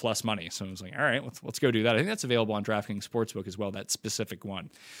 where he was plus money. So I was like, all right, let's go do that. I think that's available on DraftKings Sportsbook as well, that specific one.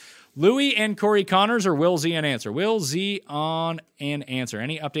 Louis and Corey Connors, or Will Z on answer? Will Z on an answer.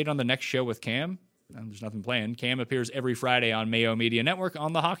 Any update on the next show with Cam? There's nothing planned. Cam appears every Friday on Mayo Media Network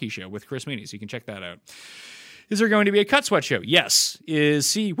on The Hockey Show with Chris Meany, so you can check that out. Is there going to be a Cut Sweat show? Yes.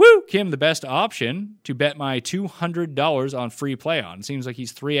 Is Kim the best option to bet my $200 on free play on? It seems like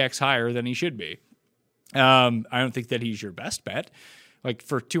he's 3x higher than he should be. I don't think that he's your best bet. Like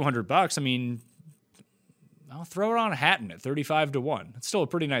for $200, I mean, I'll throw it on Hatton at 35-1. It's still a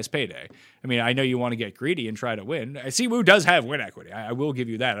pretty nice payday. I mean, I know you want to get greedy and try to win. Siwoo does have win equity. I will give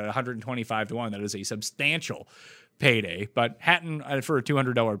you that at 125-1. That is a substantial payday. But Hatton for a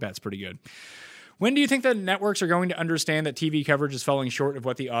 $200 bet's pretty good. When do you think that networks are going to understand that TV coverage is falling short of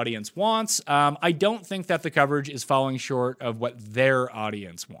what the audience wants? I don't think that the coverage is falling short of what their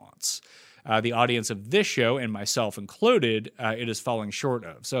audience wants. The audience of this show, and myself included, it is falling short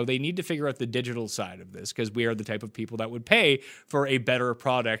of. So they need to figure out the digital side of this, because we are the type of people that would pay for a better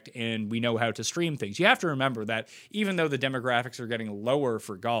product, and we know how to stream things. You have to remember that even though the demographics are getting lower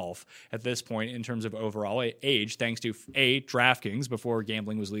for golf at this point in terms of overall age, thanks to DraftKings before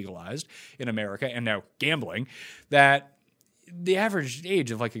gambling was legalized in America, and now gambling, that the average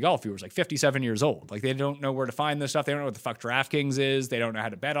age of like a golf viewer is like 57 years old. Like they don't know where to find this stuff. They don't know what the fuck DraftKings is. They don't know how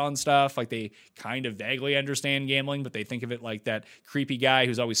to bet on stuff. Like they kind of vaguely understand gambling, but they think of it like that creepy guy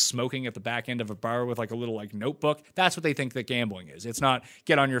who's always smoking at the back end of a bar with like a little like notebook. That's what they think that gambling is. It's not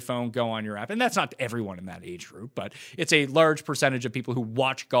get on your phone, go on your app. And that's not everyone in that age group, but it's a large percentage of people who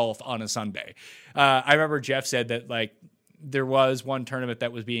watch golf on a Sunday. I remember Jeff said that like, there was one tournament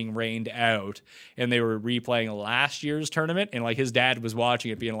that was being rained out and they were replaying last year's tournament, and like his dad was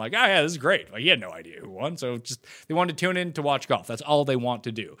watching it being like, oh yeah, this is great. Like he had no idea who won. So just, they wanted to tune in to watch golf. That's all they want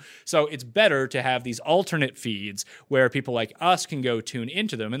to do. So it's better to have these alternate feeds where people like us can go tune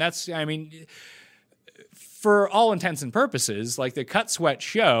into them. And that's, I mean, for all intents and purposes, like the Cut Sweat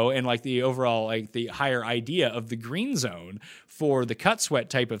show and like the overall, like the higher idea of the Green Zone for the Cut Sweat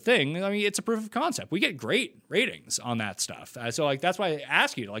type of thing, I mean, it's a proof of concept. We get great ratings on that stuff. So like, that's why I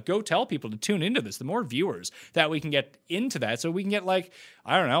ask you to like, go tell people to tune into this. The more viewers that we can get into that, so we can get like,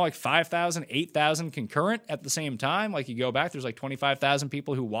 I don't know, like 5,000, 8,000 concurrent at the same time. Like you go back, there's like 25,000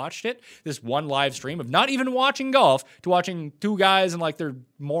 people who watched it. This one live stream of not even watching golf to watching two guys and like their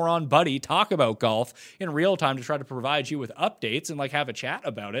moron buddy talk about golf in real time to try to provide you with updates and like have a chat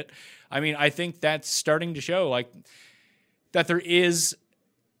about it. I mean, I think that's starting to show like that there is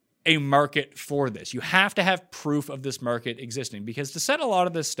a market for this. You have to have proof of this market existing, because to set a lot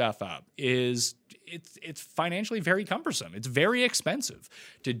of this stuff up is it's financially very cumbersome. It's very expensive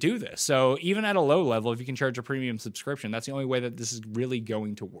to do this. So even at a low level, if you can charge a premium subscription, that's the only way that this is really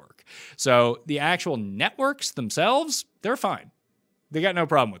going to work. So the actual networks themselves, they're fine. They got no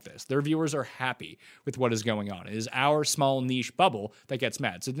problem with this. Their viewers are happy with what is going on. It is our small niche bubble that gets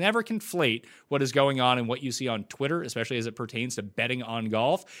mad. So never conflate what is going on and what you see on Twitter, especially as it pertains to betting on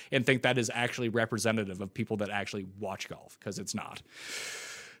golf, and think that is actually representative of people that actually watch golf, because it's not.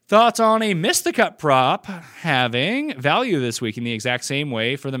 Thoughts on a Miss the Cut prop having value this week in the exact same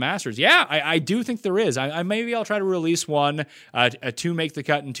way for the Masters? Yeah, I do think there is. Maybe I'll try to release one, a 2 make the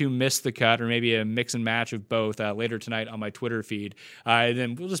cut and 2 miss the cut, or maybe a mix and match of both later tonight on my Twitter feed. And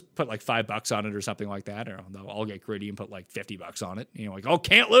then we'll just put like $5 on it or something like that. Or I'll get greedy and put like $50 on it. You know, like, oh,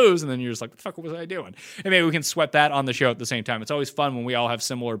 can't lose. And then you're just like, what the fuck was I doing? And maybe we can sweat that on the show at the same time. It's always fun when we all have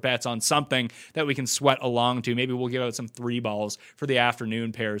similar bets on something that we can sweat along to. Maybe we'll give out some 3 balls for the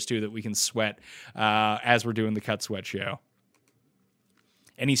afternoon pairs too that we can sweat as we're doing the Cut Sweat show.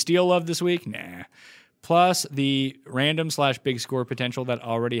 Any steal love this week? Nah. Plus the random/big score potential that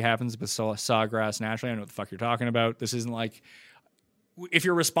already happens with Sawgrass naturally. I know what the fuck you're talking about. This isn't like, if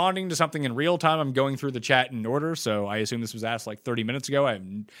you're responding to something in real time, I'm going through the chat in order, so I assume this was asked like 30 minutes ago. I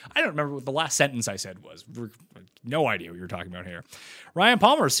don't remember what the last sentence I said was. No idea what you're talking about here. Ryan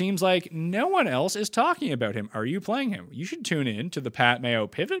Palmer seems like no one else is talking about him. Are you playing him? You should tune in to the Pat Mayo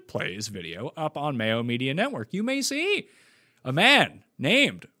Pivot Plays video up on Mayo Media Network. You may see a man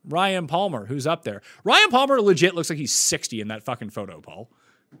named Ryan Palmer who's up there. Ryan Palmer legit looks like he's 60 in that fucking photo, Paul.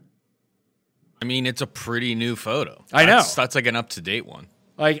 I mean, it's a pretty new photo. I know. That's like an up-to-date one.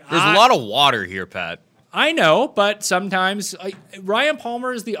 Like, there's a lot of water here, Pat. I know, but sometimes Ryan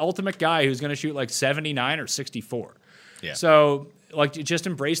Palmer is the ultimate guy who's going to shoot like 79 or 64. Yeah. So, like, just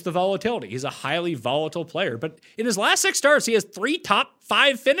embrace the volatility. He's a highly volatile player. But in his last 6 starts, he has 3 top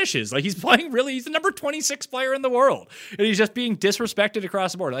 5 finishes. Like, he's playing really, he's the number 26 player in the world. And he's just being disrespected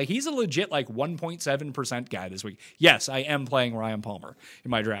across the board. Like, he's a legit, like, 1.7% guy this week. Yes, I am playing Ryan Palmer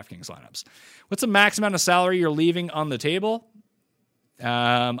in my DraftKings lineups. What's the max amount of salary you're leaving on the table?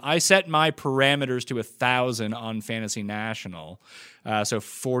 I set my parameters to 1,000 on Fantasy National. So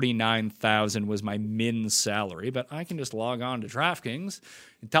 $49,000 was my min salary, but I can just log on to DraftKings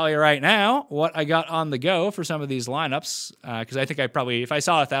and tell you right now what I got on the go for some of these lineups. Because I think I probably, if I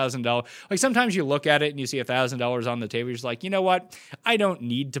saw $1,000, like sometimes you look at it and you see $1,000 on the table, you're just like, you know what? I don't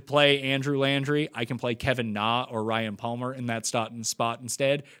need to play Andrew Landry. I can play Kevin Na or Ryan Palmer in that spot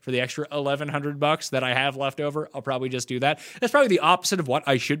instead for the extra $1,100 that I have left over. I'll probably just do that. That's probably the opposite of what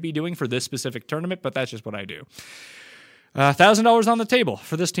I should be doing for this specific tournament, but that's just what I do. $1,000 on the table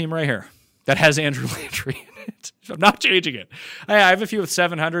for this team right here that has Andrew Landry in it. I'm not changing it. I have a few with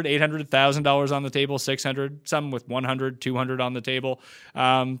 $700, $800, $1,000 on the table, $600, some with $100, $200 on the table.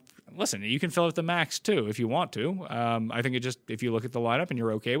 Listen, you can fill it the max too if you want to. I think if you look at the lineup and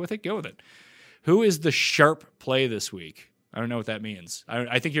you're okay with it, go with it. Who is the sharp play this week? I don't know what that means.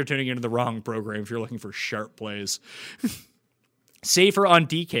 I think you're tuning into the wrong program if you're looking for sharp plays. Safer on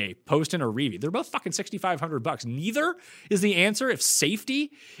DK, Poston or Reavie. They're both fucking $6,500. Neither is the answer. If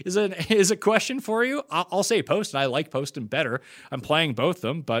safety is a question for you, I'll say Poston. I like Poston better. I'm playing both of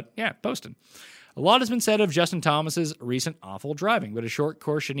them, but yeah, Poston. A lot has been said of Justin Thomas's recent awful driving, but a short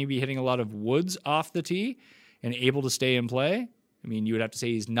course, shouldn't he be hitting a lot of woods off the tee and able to stay in play? I mean, you would have to say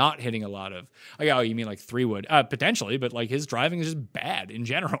he's not hitting a lot of, oh, you mean like 3-wood? Potentially, but like his driving is just bad in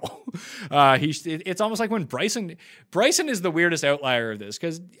general. It's almost like when Bryson is the weirdest outlier of this,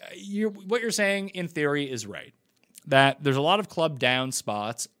 because what you're saying in theory is right. That there's a lot of club down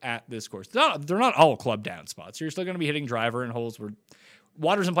spots at this course. They're not all club down spots. You're still going to be hitting driver in holes where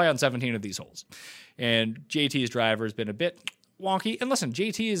water's in play on 17 of these holes. And JT's driver has been a bit wonky. And listen,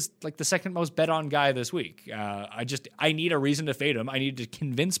 JT is like the second most bet on guy this week. I need a reason to fade him. I need to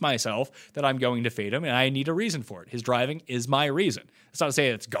convince myself that I'm going to fade him, and I need a reason for it. His driving is my reason. That's not to say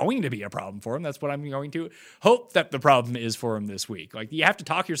it's going to be a problem for him. That's what I'm going to hope that the problem is for him this week. Like, you have to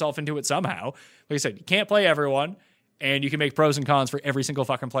talk yourself into it somehow. Like I said, you can't play everyone, and you can make pros and cons for every single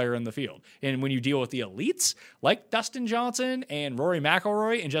fucking player in the field. And when you deal with the elites, like Dustin Johnson and Rory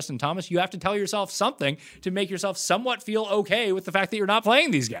McIlroy and Justin Thomas, you have to tell yourself something to make yourself somewhat feel okay with the fact that you're not playing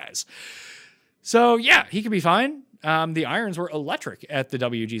these guys. So, yeah, he could be fine. The irons were electric at the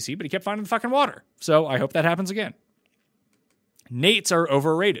WGC, but he kept finding the fucking water. So I hope that happens again. Nates are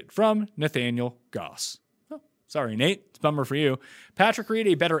overrated, from Nathaniel Goss. Oh, sorry, Nate. It's a bummer for you. Patrick Reed,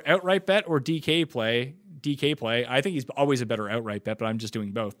 a better outright bet or DK play? I think he's always a better outright bet, but I'm just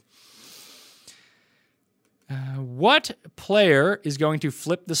doing both. What player is going to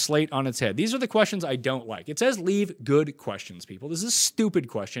flip the slate on its head? These are the questions I don't like. It says leave good questions, people. This is a stupid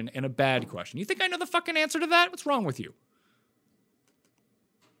question and a bad question. You think I know the fucking answer to that? What's wrong with you?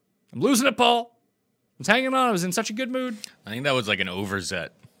 I'm losing it, Paul. I was hanging on. I was in such a good mood. I think that was like an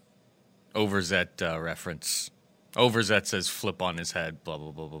Overzet reference. Overzet says flip on his head, blah,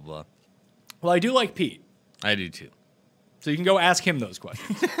 blah, blah, blah, blah. Well, I do like Pete. I do too. So you can go ask him those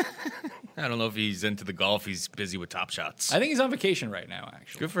questions. I don't know if he's into the golf. He's busy with Top Shots. I think he's on vacation right now,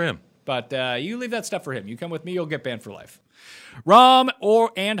 actually. Good for him. But you leave that stuff for him. You come with me, you'll get banned for life. Rahm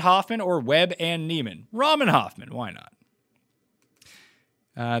and Hoffman or Webb and Neiman? Rahm and Hoffman. Why not?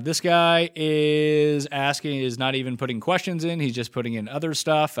 This guy is not even putting questions in. He's just putting in other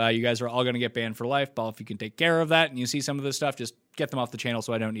stuff. You guys are all going to get banned for life. Paul, if you can take care of that and you see some of this stuff, just get them off the channel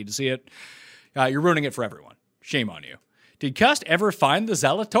so I don't need to see it. You're ruining it for everyone. Shame on you. Did Cust ever find the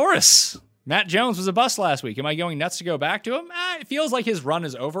Zalatoris? Matt Jones was a bust last week. Am I going nuts to go back to him? It feels like his run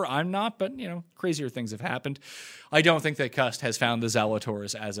is over. I'm not, but, crazier things have happened. I don't think that Cust has found the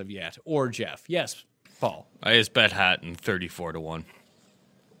Zalatoris as of yet. Or Jeff. Yes, Paul. I just bet Hatton 34-1.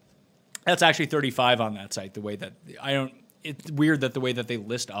 That's actually 35 on that site. It's weird that the way that they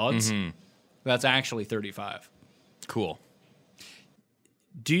list odds, that's actually 35. Cool.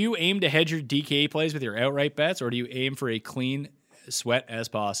 Do you aim to hedge your DK plays with your outright bets, or do you aim for a clean sweat as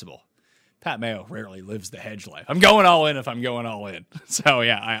possible? Pat Mayo rarely lives the hedge life. I'm going all in if I'm going all in. So,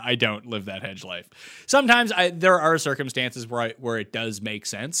 yeah, I don't live that hedge life. Sometimes there are circumstances where it does make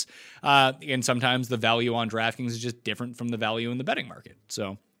sense, and sometimes the value on DraftKings is just different from the value in the betting market.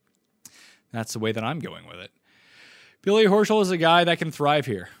 So that's the way that I'm going with it. Billy Horschel is a guy that can thrive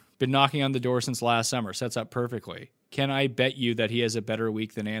here. Been knocking on the door since last summer. Sets up perfectly. Can I bet you that he has a better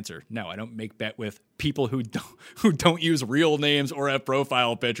week than Answer? No, I don't make bet with people who don't use real names or have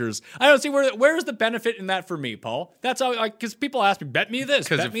profile pictures. I don't see where's the benefit in that for me, Paul. That's how, because people ask me, bet me this,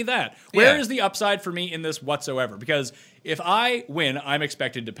 bet me that. Where is the upside for me in this whatsoever? Because if I win, I'm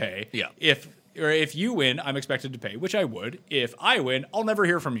expected to pay. Yeah. If you win, I'm expected to pay, which I would. If I win, I'll never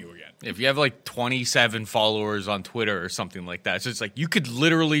hear from you again. If you have like 27 followers on Twitter or something like that, so it's like you could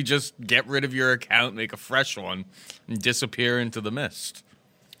literally just get rid of your account, make a fresh one, and disappear into the mist.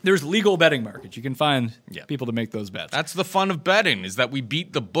 There's legal betting markets. You can find Yeah. people to make those bets. That's the fun of betting, is that we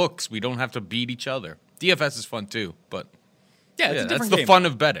beat the books. We don't have to beat each other. DFS is fun too, but yeah, it's a that's different the game. fun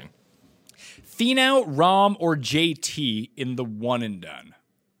of betting. Finau, Rom, or JT in the one and done?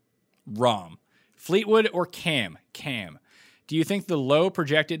 Rom. Fleetwood or Cam? Cam. Do you think the low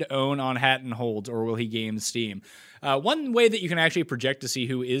projected own on Hatton holds, or will he gain steam? One way that you can actually project to see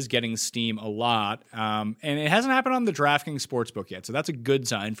who is getting steam a lot, and it hasn't happened on the DraftKings Sportsbook yet, so that's a good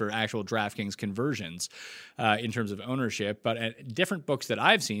sign for actual DraftKings conversions in terms of ownership. But at different books that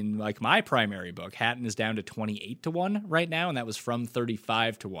I've seen, like my primary book, Hatton is down to 28-1 right now, and that was from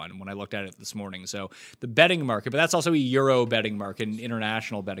 35-1 when I looked at it this morning. So the betting market, but that's also a Euro betting market, an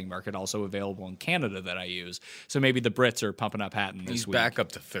international betting market also available in Canada that I use. So maybe the Brits are pumping up Hatton this He's week. back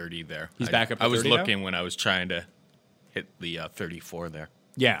up to 30 there. He's back up to I was 30 now? looking when I was trying to hit the 34 there.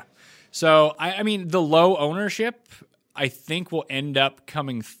 Yeah. So, I mean, the low ownership, I think, will end up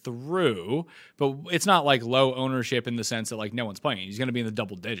coming through, but it's not like low ownership in the sense that, like, no one's playing. He's going to be in the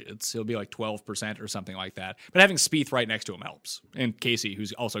double digits. He'll be like 12% or something like that. But having Spieth right next to him helps. And Casey,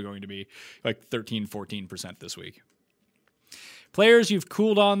 who's also going to be like 13, 14% this week. Players you've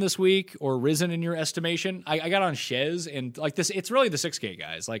cooled on this week or risen in your estimation. I got on Shez, and like this, it's really the 6K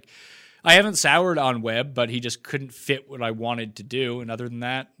guys. Like, I haven't soured on Webb, but he just couldn't fit what I wanted to do. And other than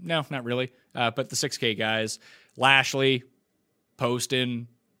that, no, not really. But the 6K guys, Lashley, Poston,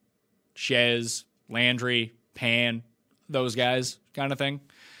 Shez, Landry, Pan, those guys kind of thing.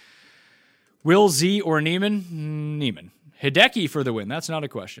 Will Z or Neiman? Neiman. Hideki for the win. That's not a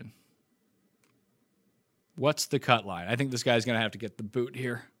question. What's the cut line? I think this guy's going to have to get the boot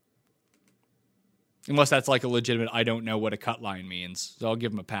here. Unless that's like a legitimate, I don't know what a cut line means. So I'll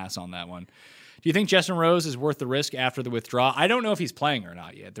give him a pass on that one. Do you think Justin Rose is worth the risk after the withdrawal? I don't know if he's playing or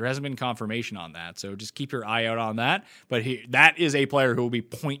not yet. There hasn't been confirmation on that. So just keep your eye out on that. But that is a player who will be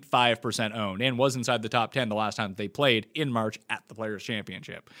 0.5% owned and was inside the top 10 the last time they played in March at the Players'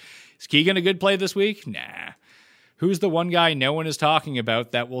 Championship. Is Keegan a good play this week? Nah. Who's the one guy no one is talking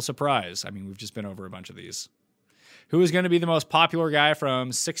about that will surprise? I mean, we've just been over a bunch of these. Who is going to be the most popular guy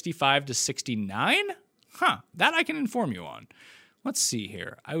from 65 to 69? That I can inform you on. Let's see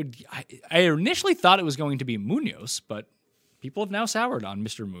here. I initially thought it was going to be Munoz, but people have now soured on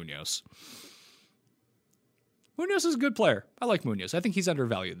Mr. Munoz. Munoz is a good player. I like Munoz. I think he's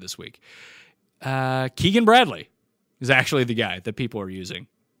undervalued this week. Keegan Bradley is actually the guy that people are using.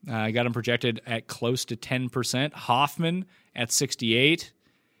 I got him projected at close to 10%. Hoffman at 68.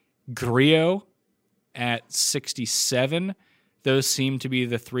 Grillo at 67. Those seem to be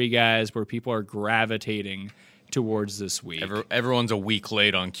the three guys where people are gravitating towards this week. Everyone's a week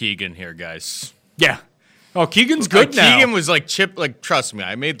late on Keegan here, guys. Yeah. Oh, Keegan's good now. Keegan was like trust me,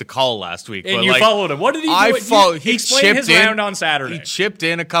 I made the call last week. And but you followed him. What did he do? He explained his round on Saturday. He chipped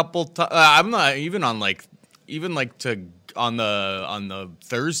in a couple times. I'm not even on on the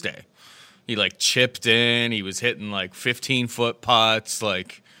Thursday. He like chipped in. He was hitting like 15-foot putts.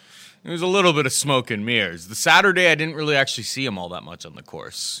 Like, it was a little bit of smoke and mirrors. The Saturday, I didn't really actually see him all that much on the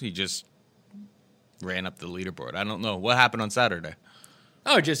course. He just ran up the leaderboard. I don't know. What happened on Saturday?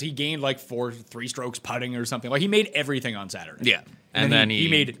 Oh, just he gained like 3 strokes putting or something. Like, he made everything on Saturday. Yeah. And then he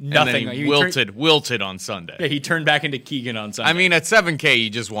made nothing. And then he wilted on Sunday. Yeah, he turned back into Keegan on Sunday. I mean, at 7K, you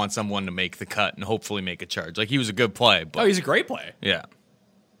just want someone to make the cut and hopefully make a charge. Like, he was a good play. But, he's a great play. Yeah.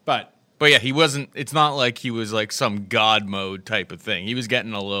 But yeah, he wasn't. It's not like he was like some God mode type of thing. He was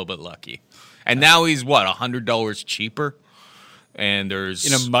getting a little bit lucky. And now he's what, $100 cheaper? And there's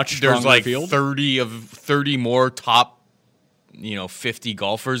in a much stronger like field? 30 more top, 50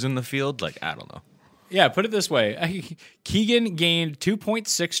 golfers in the field. Like, I don't know. Yeah, put it this way. Keegan gained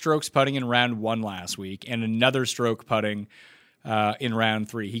 2.6 strokes putting in round 1 last week and another stroke putting in round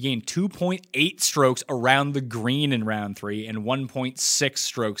 3. He gained 2.8 strokes around the green in round 3 and 1.6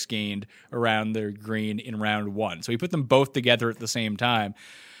 strokes gained around the green in round 1. So he put them both together at the same time.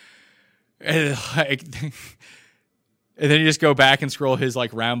 And then you just go back and scroll his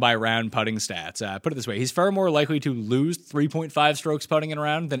like round by round putting stats. Put it this way. He's far more likely to lose 3.5 strokes putting in a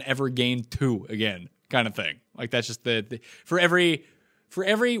round than ever gain 2 again, kind of thing. Like, that's just for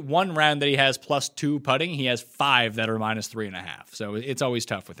every one round that he has plus 2 putting, he has 5 that are minus 3.5. So it's always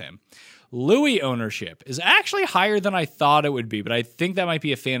tough with him. Louis ownership is actually higher than I thought it would be, but I think that might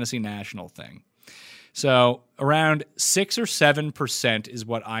be a fantasy national thing. So around 6 or 7% is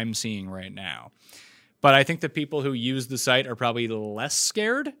what I'm seeing right now. But I think the people who use the site are probably less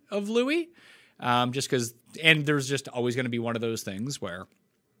scared of Louis, just because, and there's just always going to be one of those things where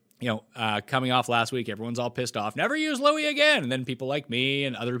coming off last week, everyone's all pissed off. Never use Louis again. And then people like me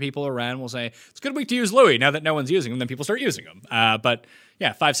and other people around will say, it's a good week to use Louis. Now that no one's using him, then people start using him. But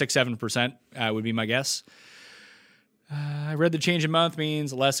yeah, 5, 6, 7% would be my guess. I read the change in month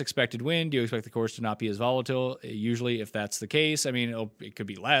means less expected wind. Do you expect the course to not be as volatile? Usually, if that's the case, I mean, it could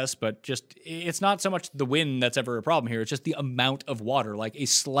be less, but just it's not so much the wind that's ever a problem here. It's just the amount of water. Like a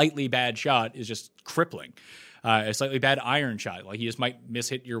slightly bad shot is just crippling. A slightly bad iron shot, like you just might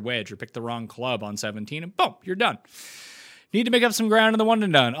mishit your wedge or pick the wrong club on 17, and boom, you're done. Need to make up some ground in the one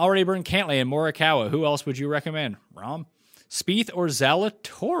and done. Already burned Cantlay and Morikawa. Who else would you recommend? Rom? Spieth or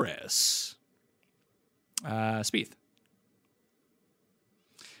Zalatoris? Spieth.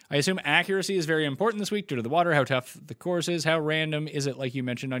 I assume accuracy is very important this week due to the water, how tough the course is, how random is it, like you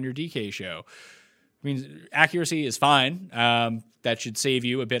mentioned on your DK show. I mean, accuracy is fine. That should save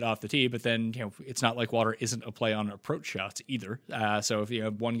you a bit off the tee, but then it's not like water isn't a play on approach shots either. So if you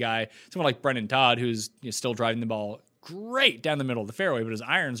have one guy, someone like Brendan Todd, who's still driving the ball great down the middle of the fairway, but his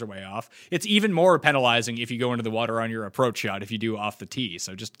irons are way off, it's even more penalizing if you go into the water on your approach shot if you do off the tee.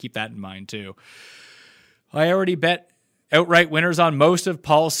 So just keep that in mind too. I already bet outright winners on most of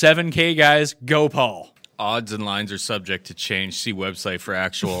Paul's 7K guys. Go, Paul. Odds and lines are subject to change. See website for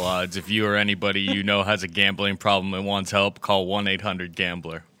actual odds. If you or anybody has a gambling problem and wants help, call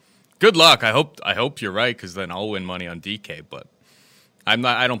 1-800-GAMBLER. Good luck. I hope you're right, because then I'll win money on DK. But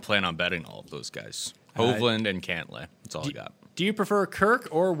I don't plan on betting all of those guys. Hovland and Cantlay. That's all I got. Do you prefer Kirk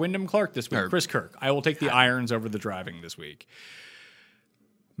or Wyndham Clark this week? Chris Kirk. I will take the irons over the driving this week.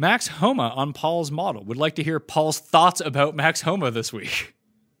 Max Homa on Paul's model. Would like to hear Paul's thoughts about Max Homa this week.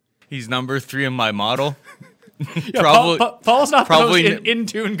 He's number 3 in my model. Yeah, Paul's not probably the most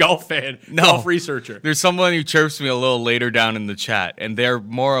in-tune golf fan, golf researcher. There's someone who chirps me a little later down in the chat, and they're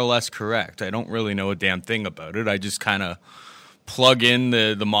more or less correct. I don't really know a damn thing about it. I just kind of plug in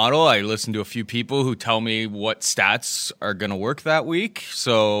the model. I listen to a few people who tell me what stats are going to work that week.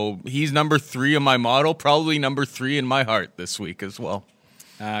 So he's number 3 in my model, probably number 3 in my heart this week as well.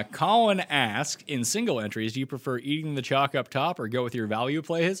 Colin asked, in single entries, do you prefer eating the chalk up top or go with your value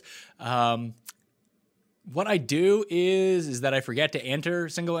plays? What I do is that I forget to enter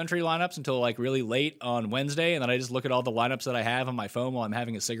single entry lineups until like really late on Wednesday, and then I just look at all the lineups that I have on my phone while I'm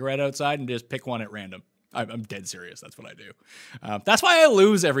having a cigarette outside and just pick one at random. I'm dead serious. That's what I do. That's why I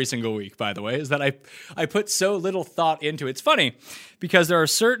lose every single week, by the way, is that I put so little thought into it. It's funny because there are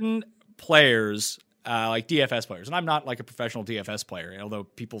certain players like DFS players, and I'm not like a professional DFS player, although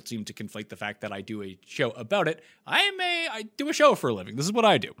people seem to conflate the fact that I do a show about it. I do a show for a living. This is what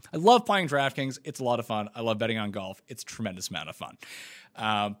I do. I love playing DraftKings. It's a lot of fun. I love betting on golf. It's a tremendous amount of fun.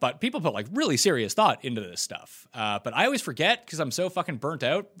 But people put like really serious thought into this stuff. But I always forget because I'm so fucking burnt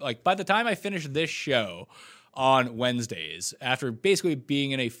out. Like by the time I finish this show on Wednesdays, after basically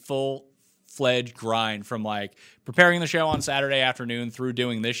being in a full-fledged grind from like preparing the show on Saturday afternoon through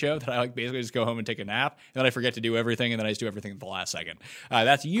doing this show, that I like basically just go home and take a nap, and then I forget to do everything, and then I just do everything at the last second.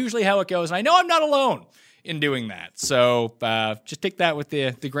 That's usually how it goes, and I know I'm not alone in doing that. So just take that with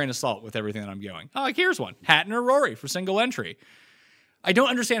the grain of salt with everything that I'm going. Oh, like here's one. Hatton or Rory for single entry. I don't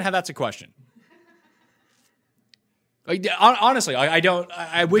understand how that's a question. Honestly, I don't.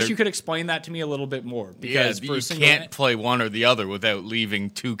 I wish you could explain that to me a little bit more. Because you can't play one or the other without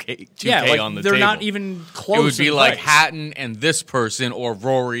leaving 2K on the table. They're not even close. It would be like Hatton and this person, or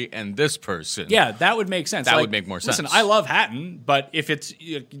Rory and this person. Yeah, that would make sense. That would make more sense. Listen, I love Hatton, but if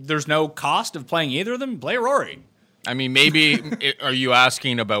there's no cost of playing either of them, play Rory. I mean, maybe are you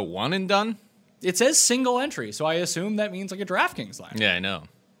asking about one and done? It says single entry, so I assume that means like a DraftKings line. Yeah, I know.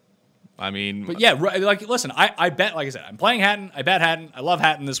 I mean, but yeah, like listen, I bet, like I said, I'm playing Hatton. I bet Hatton. I love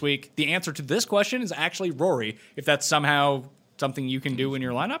Hatton this week. The answer to this question is actually Rory, if that's somehow something you can do in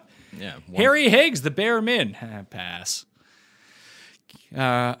your lineup. Yeah. Harry Higgs, the Bear Min. Pass.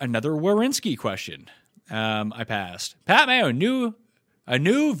 Another Wawrinski question. I passed. Pat Mayo, a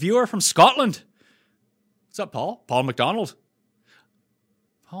new viewer from Scotland. What's up, Paul? Paul McDonald.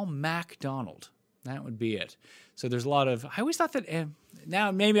 Paul MacDonald. That would be it. So there's a lot of... I always thought that...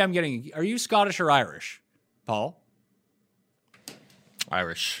 now maybe I'm getting... Are you Scottish or Irish, Paul?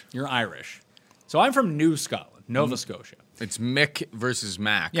 Irish. You're Irish. So I'm from New Scotland, Nova Scotia. It's Mick versus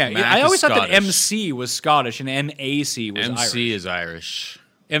Mac. Yeah, Mac I always thought Scottish. that MC was Scottish and MAC was Irish. MC is Irish.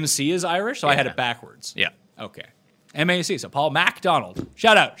 MC is Irish? So I had it backwards. Yeah. Okay. MAC. So Paul MacDonald.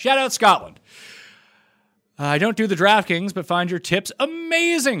 Shout out Scotland. I don't do the DraftKings, but find your tips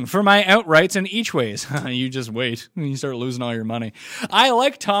amazing for my outrights and each ways. You just wait. You start losing all your money. I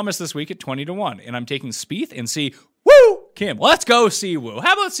like Thomas this week at 20-1, and I'm taking Spieth and Si Woo Kim. Let's go Si Woo.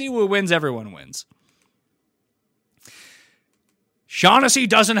 How about Si Woo wins, everyone wins? Shaughnessy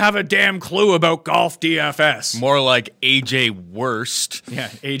doesn't have a damn clue about golf DFS. More like AJ Worst. Yeah,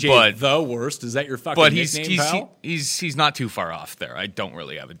 AJ the worst. Is that your fucking nickname, pal? He's not too far off there. I don't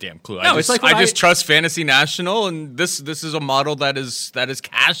really have a damn clue. No, I just trust Fantasy National, and this is a model that is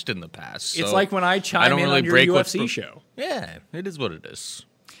cashed in the past. It's so like when I chime in on your UFC show. Yeah, it is what it is.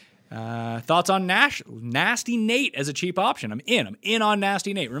 Thoughts on Nasty Nate as a cheap option? I'm in on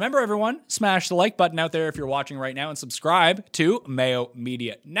Nasty Nate. Remember, everyone, smash the like button out there if you're watching right now and subscribe to Mayo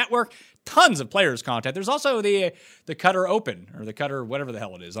Media Network. Tons of players content. There's also the Cutter Open, or the Cutter whatever the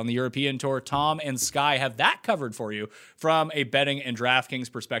hell it is, on the European Tour. Tom and Sky have that covered for you from a betting and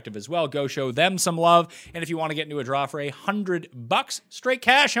DraftKings perspective as well. Go show them some love. And if you want to get into a draw for $100 straight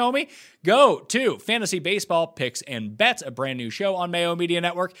cash, homie, go to Fantasy Baseball Picks and Bets, a brand new show on Mayo Media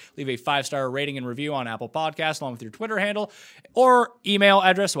Network. Leave a 5-star rating and review on Apple Podcasts along with your Twitter handle or email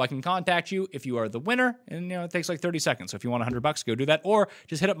address so I can contact you if you are the winner. And it takes like 30 seconds. So if you want $100, go do that. Or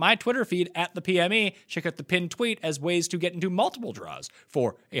just hit up my Twitter feed at the PME. Check out the pinned tweet as ways to get into multiple draws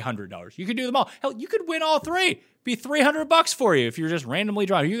for $100. You could do them all. Hell, you could win all three. Be $300 for you if you're just randomly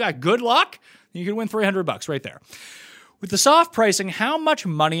drawing. You got good luck, you could win $300 right there. With the soft pricing, how much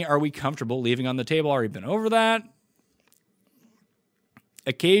money are we comfortable leaving on the table? Already been over that.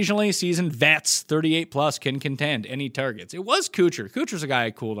 Occasionally, seasoned vets, 38 plus, can contend. Any targets? It was Kuchar. Kuchar's a guy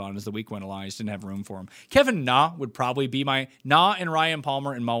I cooled on as the week went along. I just didn't have room for him. Kevin Na would probably be my... Na and Ryan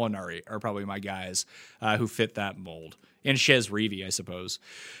Palmer and Molinari are probably my guys who fit that mold. And Shez Reavie, I suppose.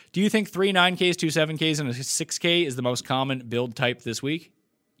 Do you think 3 9Ks, 2 7Ks, and a 6K is the most common build type this week?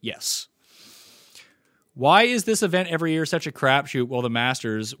 Yes. Why is this event every year such a crapshoot while the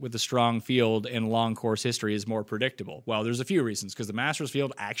Masters with a strong field and long course history is more predictable? Well, there's a few reasons, because the Masters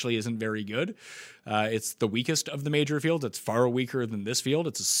field actually isn't very good. It's the weakest of the major fields. It's far weaker than this field.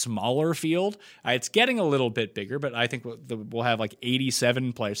 It's a smaller field. It's getting a little bit bigger, but I think we'll have like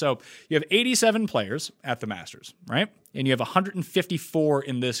 87 players. So you have 87 players at the Masters, right? And you have 154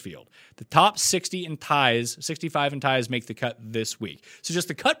 in this field. The top 60 in ties, 65 in ties, make the cut this week. So just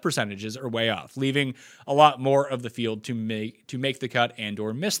the cut percentages are way off, leaving a lot more of the field to make the cut and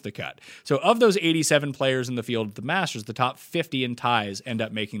or miss the cut. So of those 87 players in the field at the Masters, the top 50 in ties end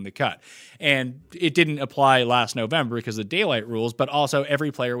up making the cut. And it didn't apply last November because of the daylight rules, but also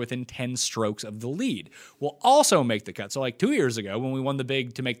every player within 10 strokes of the lead will also make the cut. So like 2 years ago when we won the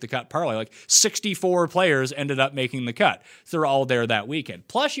big to make the cut parlay, like 64 players ended up making the cut. So they're all there that weekend.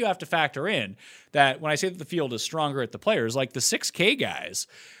 Plus you have to factor in that when I say that the field is stronger at the players, like the 6K guys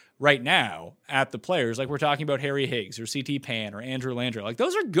right now at the players, like we're talking about Harry Higgs or CT Pan or Andrew Landry, like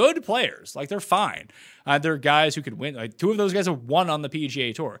those are good players. Like they're fine. They're guys who could win. Like 2 of those guys have won on the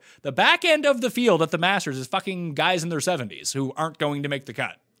PGA Tour. The back end of the field at the Masters is fucking guys in their 70s who aren't going to make the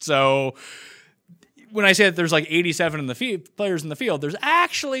cut. So when I say that there's like 87 in the players in the field, there's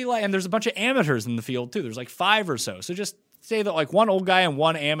actually and there's a bunch of amateurs in the field too. There's like 5 or so. So just say that like one old guy and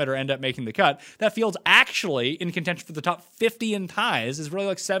one amateur end up making the cut. That field's actually in contention for the top 50 in ties is really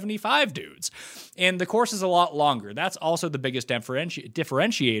like 75 dudes. And the course is a lot longer. That's also the biggest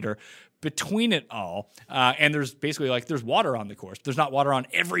differentiator between it all. And there's basically there's water on the course. There's not water on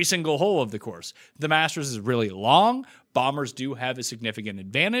every single hole of the course. The Masters is really long. Bombers do have a significant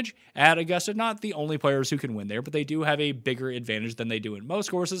advantage at Augusta. Not the only players who can win there, but they do have a bigger advantage than they do in most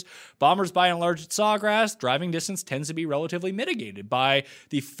courses. Bombers, by and large, at Sawgrass, driving distance tends to be relatively mitigated by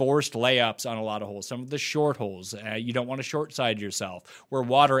the forced layups on a lot of holes. Some of the short holes, you don't want to short side yourself, where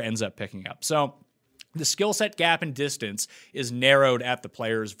water ends up picking up. So the skill set gap and distance is narrowed at the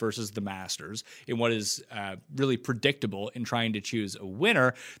players versus the Masters in what is really predictable in trying to choose a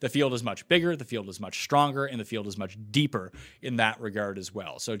winner. The field is much bigger, the field is much stronger, and the field is much deeper in that regard as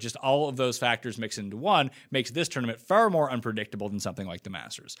well. So just all of those factors mixed into one makes this tournament far more unpredictable than something like the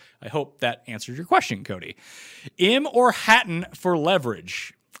Masters. I hope that answered your question, Cody. Im or Hatton for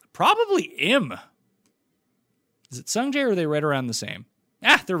leverage? Probably Im. Is it Sungjae or are they right around the same?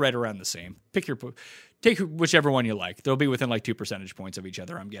 They're right around the same. Take whichever one you like. They'll be within like 2 percentage points of each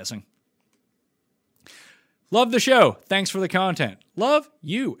other, I'm guessing. Love the show. Thanks for the content. Love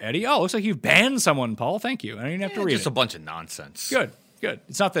you, Eddie. Oh, looks like you've banned someone, Paul. Thank you. I don't even have to read just it. A bunch of nonsense. Good.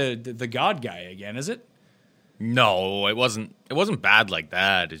 It's not the God guy again, is it? No, it wasn't bad like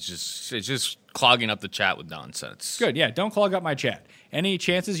that. It's just clogging up the chat with nonsense. Good, yeah. Don't clog up my chat. Any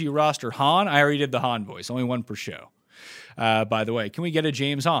chances you roster Han? I already did the Han voice. Only one per show. By the way, can we get a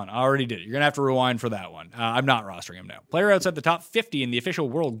James Hahn? I already did it. You're going to have to rewind for that one. I'm not rostering him now. Player outside the top 50 in the official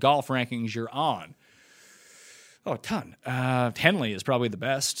world golf rankings you're on. Oh, a ton. Henley is probably the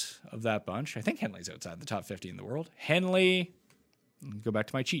best of that bunch. I think Henley's outside the top 50 in the world. Henley, go back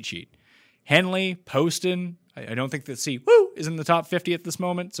to my cheat sheet. Henley, Poston, I don't think that Woo is in the top 50 at this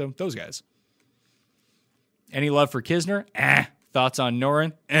moment. So those guys. Any love for Kisner? Thoughts on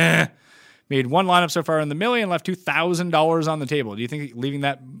Noren? Made one lineup so far in the million, left $2,000 on the table. Do you think leaving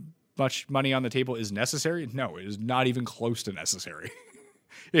that much money on the table is necessary? No, it is not even close to necessary.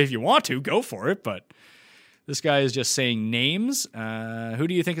 If you want to, go for it, but this guy is just saying names. Who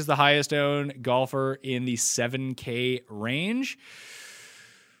do you think is the highest owned golfer in the 7K range?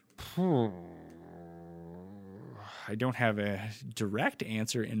 I don't have a direct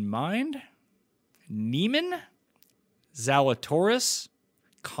answer in mind. Neiman? Zalatoris?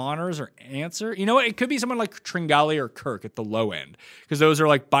 Connors or answer. You know what? It could be someone like Tringali or Kirk at the low end, because those are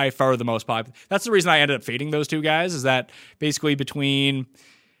like by far the most popular. That's the reason I ended up fading those two guys, is that basically between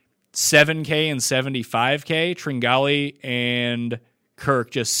 7K and 75K, Tringali and Kirk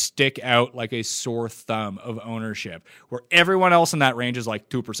just stick out like a sore thumb of ownership, where everyone else in that range is like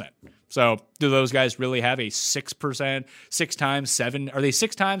 2%. So do those guys really have a 6%, 6 times, 7? Are they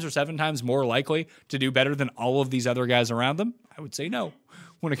 6 times or 7 times more likely to do better than all of these other guys around them? I would say no.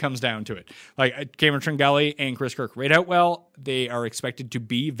 When it comes down to it, like Cameron Tringali and Chris Kirk rate out well. They are expected to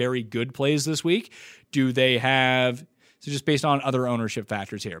be very good plays this week. Do they have, so just based on other ownership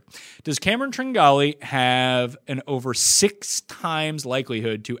factors here, does Cameron Tringali have an over 6 times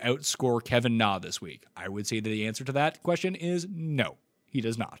likelihood to outscore Kevin Na this week? I would say that the answer to that question is no. He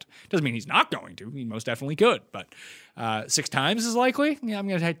does not. Doesn't mean he's not going to. He most definitely could, but 6 times is likely. Yeah, I'm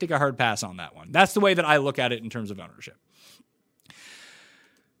going to take a hard pass on that one. That's the way that I look at it in terms of ownership.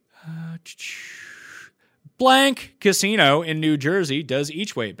 Blank Casino in New Jersey does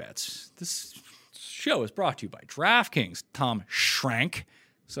each way bets. This show is brought to you by DraftKings. Tom Schrank.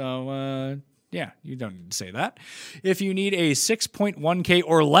 So, yeah, you don't need to say that. If you need a 6.1K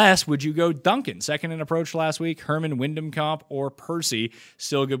or less, would you go Duncan? Second in approach last week. Herman, Wyndham Comp, or Percy.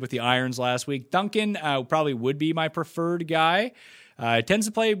 Still good with the irons last week. Duncan probably would be my preferred guy. Tends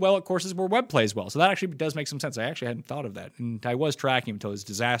to play well at courses where Webb plays well. So that actually does make some sense. I actually hadn't thought of that. And I was tracking him until his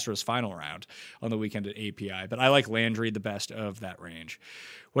disastrous final round on the weekend at API. But I like Landry the best of that range.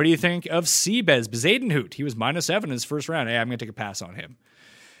 What do you think of Seabez Bezadenhout? He was -7 in his first round. Hey, I'm going to take a pass on him.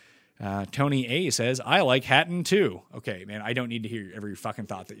 Tony A says, I like Hatton too. Okay, man, I don't need to hear every fucking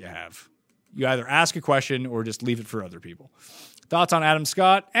thought that you have. You either ask a question or just leave it for other people. Thoughts on Adam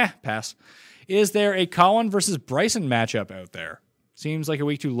Scott? Pass. Is there a Colin versus Bryson matchup out there? Seems like a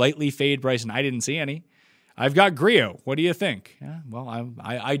week to lightly fade Bryson. I didn't see any. I've got Griot. What do you think? Well,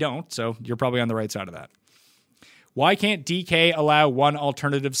 I don't, so you're probably on the right side of that. Why can't DK allow one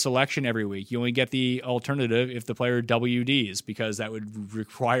alternative selection every week? You only get the alternative if the player WDs, because that would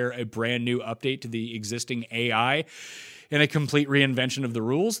require a brand new update to the existing AI and a complete reinvention of the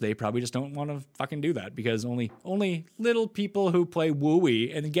rules. They probably just don't want to fucking do that, because only little people who play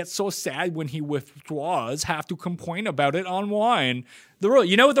Wooey and get so sad when he withdraws have to complain about it on Wine. The rule,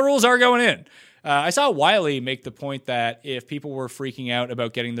 you know what the rules are going in. I saw Wiley make the point that if people were freaking out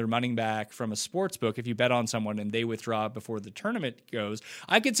about getting their money back from a sports book, if you bet on someone and they withdraw before the tournament goes,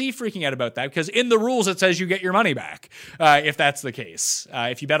 I could see freaking out about that, because in the rules it says you get your money back if that's the case.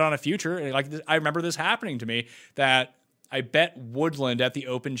 If you bet on a future, like I remember this happening to me, that I bet Woodland at the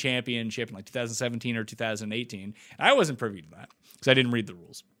Open Championship in like 2017 or 2018. And I wasn't privy to that because I didn't read the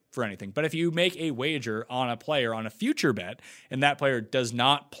rules for anything. But if you make a wager on a player on a future bet, and that player does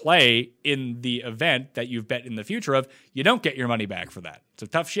not play in the event that you've bet in the future of, you don't get your money back for that. It's a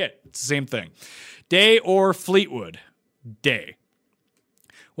tough shit. It's the same thing. Day or Fleetwood? Day.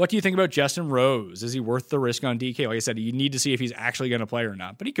 What do you think about Justin Rose? Is he worth the risk on DK? Like I said, you need to see if he's actually going to play or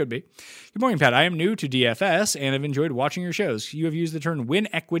not, but he could be. Good morning, Pat. I am new to DFS and have enjoyed watching your shows. You have used the term win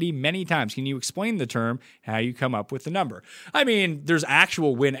equity many times. Can you explain the term, how you come up with the number? I mean, there's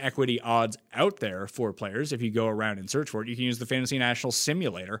actual win equity odds out there for players. If you go around and search for it, you can use the Fantasy National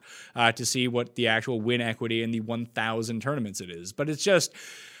Simulator to see what the actual win equity in the 1,000 tournaments it is. But it's just,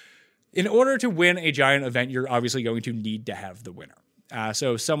 in order to win a giant event, you're obviously going to need to have the winner.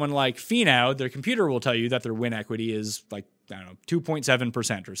 So someone like Finau, their computer will tell you that their win equity is like, I don't know,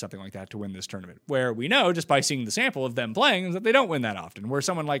 2.7% or something like that to win this tournament. Where we know just by seeing the sample of them playing is that they don't win that often. Where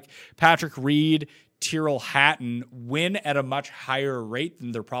someone like Patrick Reed, Tyrrell Hatton win at a much higher rate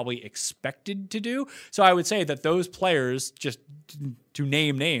than they're probably expected to do. So I would say that those players, just to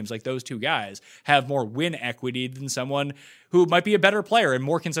name names, like those two guys, have more win equity than someone who might be a better player and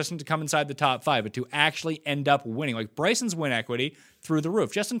more consistent to come inside the top 5, but to actually end up winning. Like Bryson's win equity through the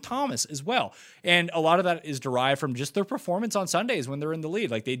roof. Justin Thomas as well. And a lot of that is derived from just their performance on Sundays when they're in the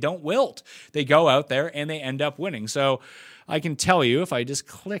lead. Like they don't wilt. They go out there and they end up winning. So I can tell you, if I just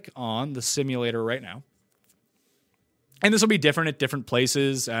click on the simulator right now, And this will be different at different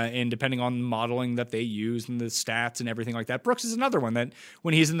places, and depending on the modeling that they use and the stats and everything like that. Brooks is another one that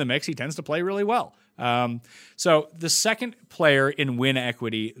when he's in the mix, he tends to play really well. So the second player in win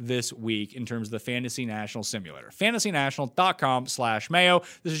equity this week in terms of the Fantasy National Simulator, fantasynational.com/Mayo.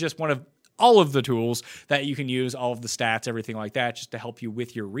 This is just one of all of the tools that you can use, all of the stats, everything like that, just to help you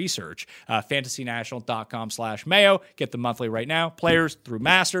with your research. Fantasynational.com/Mayo. Get the monthly right now. Players through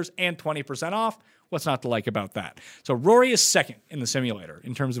Masters and 20% off. What's not to like about that? So Rory is second in the simulator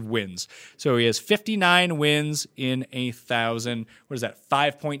in terms of wins. So he has 59 wins in 1,000. What is that,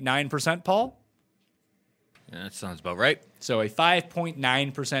 5.9%, Paul? Yeah, that sounds about right. So a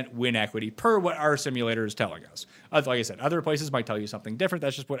 5.9% win equity per what our simulator is telling us. Like I said, other places might tell you something different.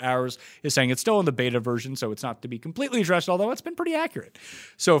 That's just what ours is saying. It's still in the beta version, so it's not to be completely trusted, although it's been pretty accurate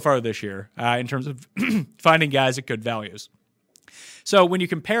so far this year in terms of finding guys at good values. So when you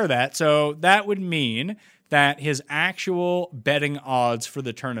compare that, so that would mean that his actual betting odds for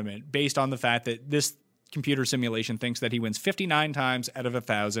the tournament, based on the fact that this computer simulation thinks that he wins 59 times out of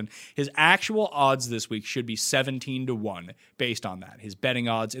 1,000, his actual odds this week should be 17-1 based on that. His betting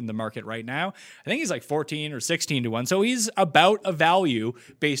odds in the market right now, I think he's like 14 or 16-1. So he's about a value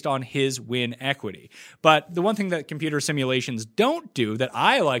based on his win equity. But the one thing that computer simulations don't do that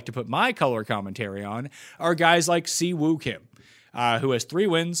I like to put my color commentary on are guys like Si Woo Kim, who has 3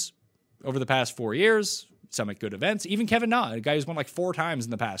 wins over the past 4 years, some at good events. Even Kevin Na, a guy who's won like 4 times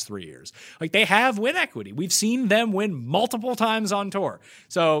in the past 3 years. Like, they have win equity. We've seen them win multiple times on tour.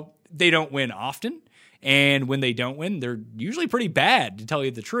 So they don't win often. And when they don't win, they're usually pretty bad, to tell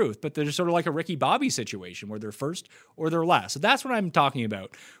you the truth. But they're sort of like a Ricky Bobby situation where they're first or they're last. So that's what I'm talking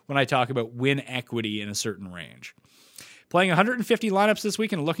about when I talk about win equity in a certain range. Playing 150 lineups this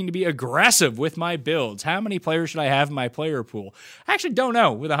week and looking to be aggressive with my builds. How many players should I have in my player pool? I actually don't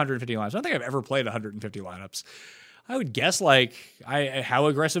know with 150 lineups. I don't think I've ever played 150 lineups. I would guess, how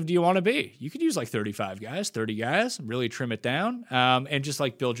aggressive do you want to be? You could use like 35 guys, 30 guys, really trim it down, and just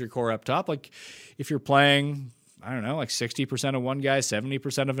like build your core up top. Like if you're playing, I don't know, like 60% of one guy,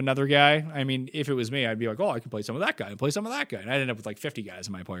 70% of another guy. I mean, if it was me, I'd be like, I can play some of that guy and play some of that guy. And I'd end up with like 50 guys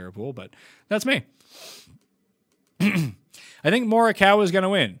in my player pool, but that's me. I think Morikawa is going to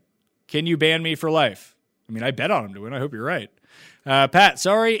win. Can you ban me for life? I mean, I bet on him to win. I hope you're right. Pat,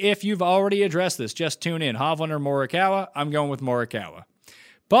 sorry if you've already addressed this. Just tune in. Hovland or Morikawa? I'm going with Morikawa.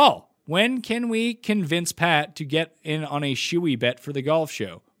 Paul, when can we convince Pat to get in on a shoey bet for the golf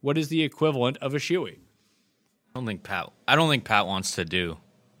show? What is the equivalent of a shoey? I don't think Pat wants to do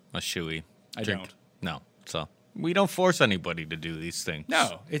a shoey. I don't. No. So we don't force anybody to do these things.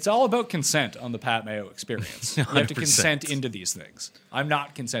 No, it's all about consent on the Pat Mayo experience. You have to consent into these things. I'm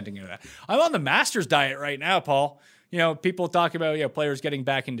not consenting into that. I'm on the Masters diet right now, Paul. You know, people talk about players getting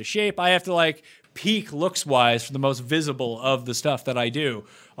back into shape. I have to peak looks-wise for the most visible of the stuff that I do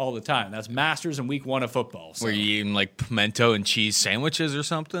all the time. That's Masters and week 1 of football. So. Were you eating pimento and cheese sandwiches or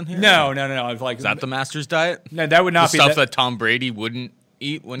something here? No. Is that the Masters diet? No, that would not the be stuff that Tom Brady wouldn't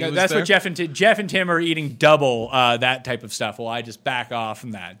eat when he was that's there? what Jeff and Tim are eating double that type of stuff. Well, I just back off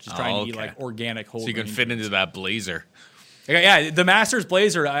from that. Just trying to eat organic whole. So you can fit into that blazer. Yeah, the Masters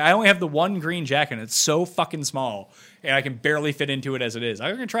blazer, I only have the one green jacket, and it's so fucking small, and I can barely fit into it as it is.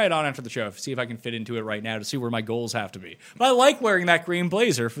 I'm going to try it on after the show, see if I can fit into it right now to see where my goals have to be. But I like wearing that green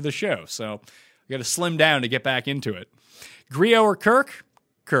blazer for the show, so I got to slim down to get back into it. Griot or Kirk?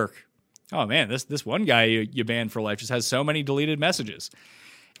 Kirk. Oh, man, this one guy you banned for life just has so many deleted messages.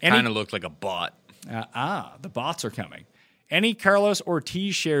 Kind of looked like a bot. The bots are coming. Any Carlos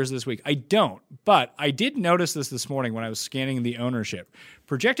Ortiz shares this week? I don't, but I did notice this morning when I was scanning the ownership.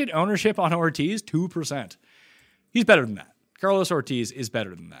 Projected ownership on Ortiz, 2%. He's better than that. Carlos Ortiz is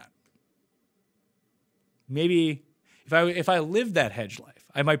better than that. Maybe if I lived that hedge life,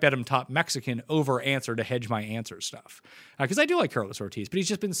 I might bet him top Mexican over answer to hedge my answer stuff. Because I do like Carlos Ortiz, but he's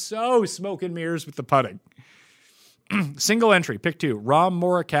just been so smoke and mirrors with the putting. Single entry, pick 2. Rahm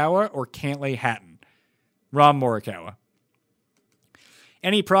Morikawa or Cantlay Hatton? Rahm Morikawa.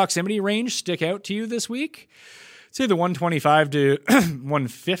 Any proximity range stick out to you this week? Say the 125 to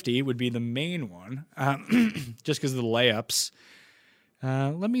 150 would be the main one, just because of the layups.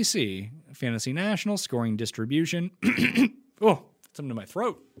 Let me see. Fantasy National, scoring distribution. Oh, something to my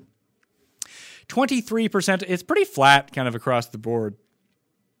throat. 23%. It's pretty flat kind of across the board.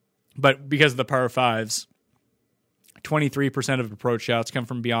 But because of the par 5s, 23% of approach shots come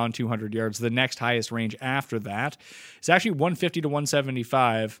from beyond 200 yards. The next highest range after that is actually 150 to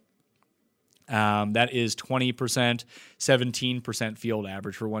 175. That is 20%, 17% field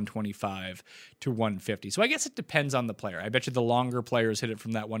average for 125 to 150. So I guess it depends on the player. I bet you the longer players hit it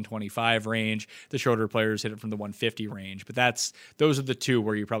from that 125 range, the shorter players hit it from the 150 range. But those are the two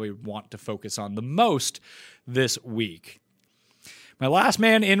where you probably want to focus on the most this week. My last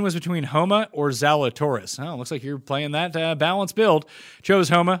man in was between Homa or Zalatoris. Oh, looks like you're playing that balanced build. Chose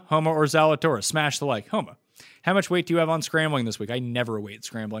Homa or Zalatoris. Smash the like. Homa. How much weight do you have on scrambling this week? I never weight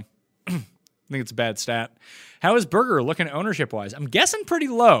scrambling. I think it's a bad stat. How is Berger looking ownership-wise? I'm guessing pretty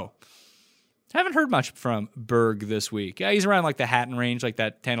low. Haven't heard much from Berg this week. Yeah, he's around like the Hatton range, like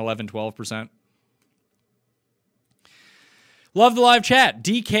that 10, 11, 12%. Love the live chat.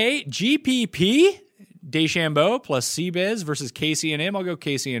 DK, GPP, Deschambeau plus CBiz versus Casey and him. I'll go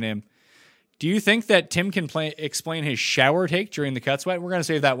Casey and him. Do you think that Tim can explain his shower take during the cut sweat? We're going to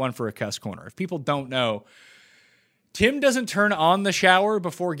save that one for a cuss corner. If people don't know, Tim doesn't turn on the shower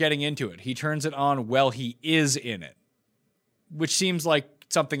before getting into it. He turns it on while he is in it, which seems like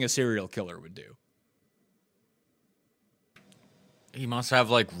something a serial killer would do. He must have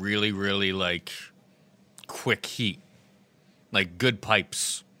like really, really like quick heat, like good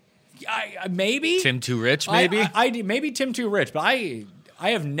pipes. Maybe Tim Too Rich, maybe? Maybe Tim Too Rich, but I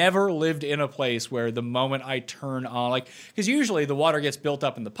have never lived in a place where the moment I turn on, like, because usually the water gets built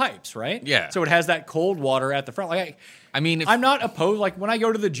up in the pipes, right? Yeah. So it has that cold water at the front. Like, I'm not opposed. Like when I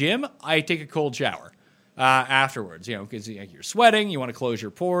go to the gym, I take a cold shower afterwards. You know, because you're sweating, you want to close your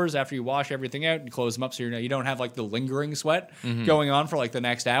pores after you wash everything out and close them up, so you don't have like the lingering sweat going on for like the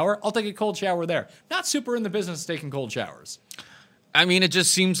next hour. I'll take a cold shower there. Not super in the business of taking cold showers. I mean, it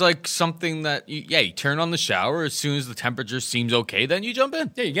just seems like something that, you turn on the shower as soon as the temperature seems okay, then you jump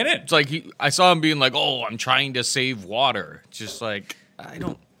in. Yeah, you get in. It's like, I saw him being like, oh, I'm trying to save water. It's just like, I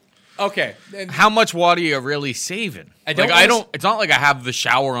don't. Okay. How much water are you really saving? It's not like I have the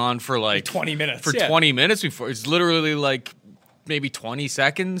shower on for like 20 minutes. For 20 minutes before. It's literally like maybe 20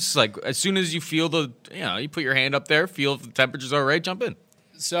 seconds. Like as soon as you feel you put your hand up there, feel if the temperature's all right, jump in.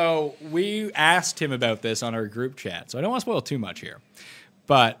 So we asked him about this on our group chat, so I don't want to spoil too much here.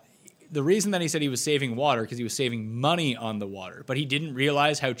 But the reason that he said he was saving water, because he was saving money on the water, but he didn't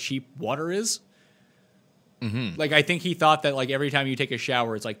realize how cheap water is. Mm-hmm. Like, I think he thought that, like, every time you take a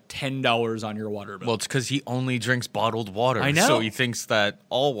shower, it's like $10 on your water bill. Well, it's because he only drinks bottled water. I know. So he thinks that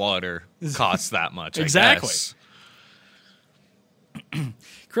all water costs that much. Exactly. I guess.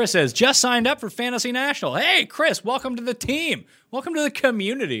 Chris says, just signed up for Fantasy National. Hey, Chris, welcome to the team. Welcome to the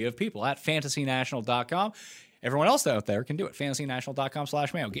community of people at fantasynational.com. Everyone else out there can do it.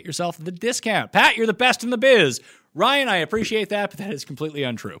 fantasynational.com/mayo. Get yourself the discount. Pat, you're the best in the biz. Ryan, I appreciate that, but that is completely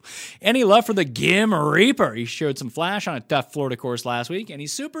untrue. Any love for the Gim Reaper? He showed some flash on a tough Florida course last week, and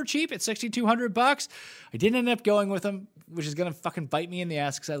he's super cheap at $6,200. I didn't end up going with him, which is going to fucking bite me in the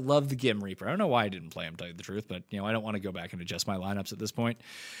ass because I love the Gim Reaper. I don't know why I didn't play him, to tell you the truth, but I don't want to go back and adjust my lineups at this point.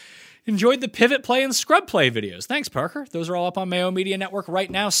 Enjoyed the pivot play and scrub play videos. Thanks, Parker. Those are all up on Mayo Media Network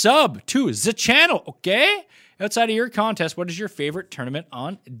right now. Sub to the channel, okay? Outside of your contest, what is your favorite tournament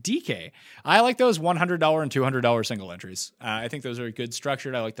on DK? I like those $100 and $200 single entries. I think those are good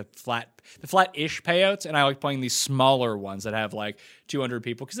structured. I like the flat-ish payouts, and I like playing these smaller ones that have like 200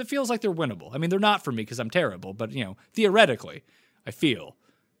 people because it feels like they're winnable. I mean, they're not for me because I'm terrible, but theoretically, I feel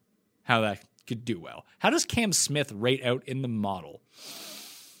how that could do well. How does Cam Smith rate out in the model?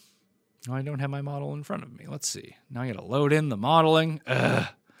 Oh, I don't have my model in front of me. Let's see. Now I got to load in the modeling. I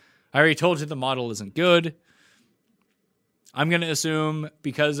already told you the model isn't good. I'm going to assume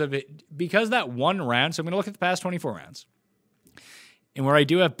because that one round, so I'm going to look at the past 24 rounds. And where I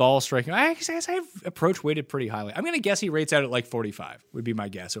do have ball striking, I guess I've approach weighted pretty highly. I'm going to guess he rates out at like 45, would be my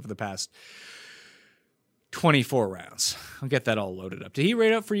guess over the past 24 rounds. I'll get that all loaded up. Did he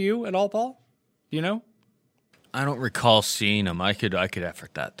rate out for you at all, Paul? Do you know? I don't recall seeing him. I could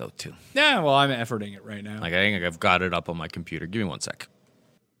effort that though too. Yeah, well, I'm efforting it right now. Like I think I've got it up on my computer. Give me 1 sec.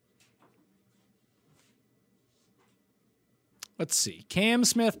 Let's see. Cam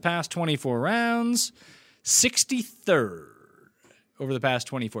Smith past 24 rounds, 63rd over the past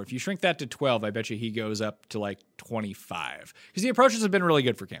 24. If you shrink that to 12, I bet you he goes up to like 25. Because the approaches have been really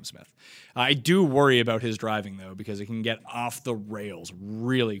good for Cam Smith. I do worry about his driving, though, because it can get off the rails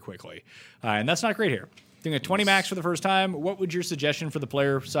really quickly. And that's not great here. Doing a 20 max for the first time, what would your suggestion for the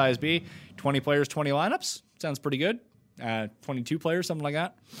player size be? 20 players, 20 lineups? Sounds pretty good. 22 players, something like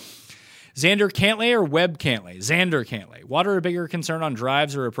that. Xander Cantlay or Webb Cantlay? Xander Cantlay. Water a bigger concern on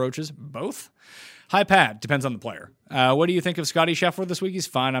drives or approaches? Both. Hi, Pat. Depends on the player. What do you think of Scotty Scheffler this week? He's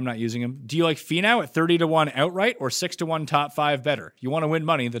fine. I'm not using him. Do you like Finau at 30-1 outright or 6-1 top 5 better? You want to win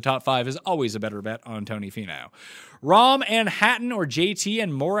money. The top 5 is always a better bet on Tony Finau. Rahm and Hatton or JT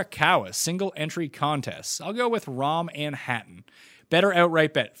and Morikawa, single entry contests. I'll go with Rahm and Hatton. Better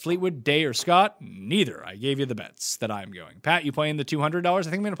outright bet, Fleetwood, Day, or Scott? Neither. I gave you the bets that I'm going. Pat, you playing the $200? I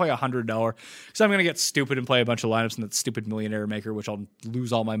think I'm going to play $100 because I'm going to get stupid and play a bunch of lineups in that stupid Millionaire Maker, which I'll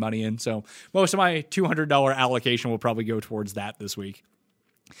lose all my money in. So most of my $200 allocation will probably go towards that this week.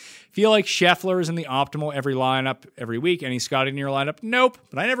 Feel like Scheffler is in the optimal every lineup every week. Any Scotty in your lineup? Nope,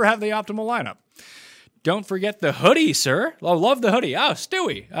 but I never have the optimal lineup. Don't forget the hoodie, sir. I love the hoodie. Oh,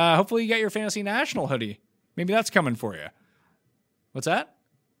 Stewie. Hopefully you got your Fantasy National hoodie. Maybe that's coming for you. What's that?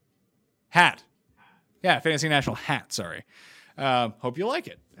 Hat. Yeah, Fantasy National hat, sorry. Hope you like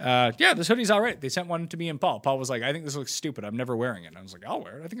it. Yeah, this hoodie's all right. They sent one to me and Paul. Paul was like, I think this looks stupid. I'm never wearing it. And I was like, I'll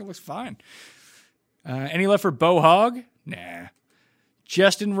wear it. I think it looks fine. Any left for Bo Hogg? Nah.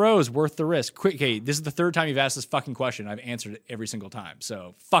 Justin Rose, worth the risk. Quick, hey, this is the third time you've asked this fucking question. I've answered it every single time.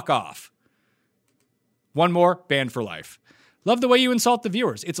 So fuck off. One more, banned for life. Love the way you insult the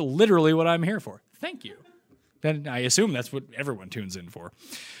viewers. It's literally what I'm here for. Thank you. Then I assume that's what everyone tunes in for.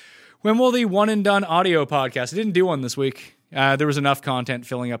 When will the One and Done audio podcast? I didn't do one this week. There was enough content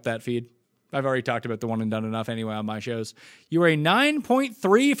filling up that feed. I've already talked about the One and Done enough anyway on my shows. You were a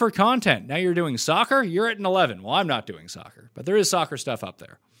 9.3 for content. Now you're doing soccer. You're at an 11. Well, I'm not doing soccer, but there is soccer stuff up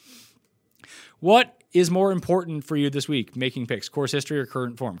there. What is more important for you this week? Making picks, course history or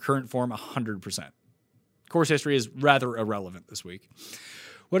current form? Current form, 100%. Course history is rather irrelevant this week.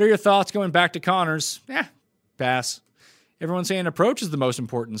 What are your thoughts going back to Connors? Pass. Everyone's saying approach is the most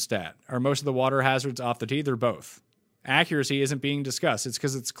important stat. Are most of the water hazards off the tee? They're both. Accuracy isn't being discussed. It's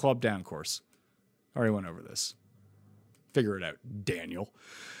because it's club down course. Already went over this. Figure it out, Daniel.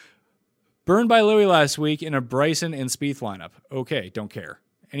 Burned by Louis last week in a Bryson and Spieth lineup. Okay, don't care.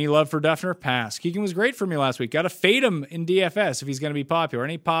 Any love for Duffner? Pass. Keegan was great for me last week. Got to fade him in DFS if he's going to be popular.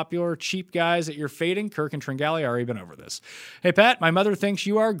 Any popular, cheap guys that you're fading? Kirk and Tringali, already been over this. Hey, Pat, my mother thinks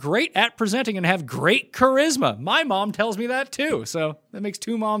you are great at presenting and have great charisma. My mom tells me that too. So that makes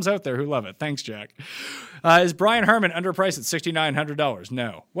two moms out there who love it. Thanks, Jack. Is Brian Harman underpriced at $6,900?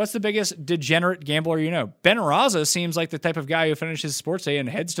 No. What's the biggest degenerate gambler you know? Ben Raza seems like the type of guy who finishes sports day and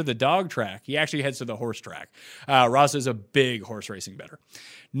heads to the dog track. He actually heads to the horse track. Raza is a big horse racing bettor.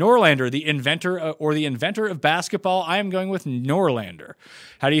 Norlander, the inventor of basketball. I am going with Norlander.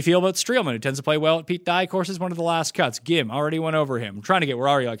 How do you feel about Streelman, who tends to play well at Pete Dye courses? One of the last cuts. Gim, already went over him. I'm trying to we're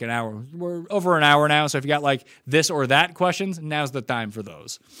already like an hour. We're over an hour now, so if you got like this or that questions, now's the time for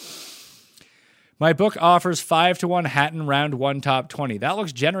those. My book offers 5-1 Hatton round 1 top 20. That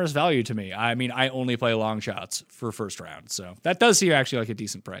looks generous value to me. I mean, I only play long shots for first round, so that does seem actually like a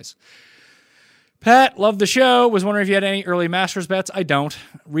decent price. Pat, love the show. Was wondering if you had any early Masters bets. I don't.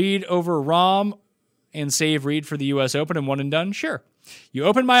 Reed over Rahm and save Reed for the U.S. Open and One and Done? Sure. You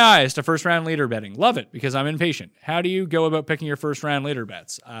opened my eyes to first-round leader betting. Love it because I'm impatient. How do you go about picking your first-round leader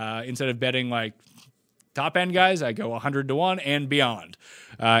bets? Instead of betting like top-end guys, I go 100-1 and beyond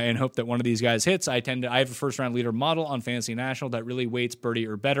and hope that one of these guys hits. I have a first-round leader model on Fantasy National that really weights birdie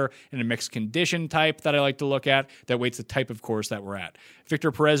or better in a mixed condition type that I like to look at that weights the type of course that we're at.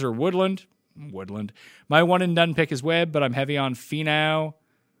 Victor Perez or Woodland. My one and done pick is Webb, but I'm heavy on Finau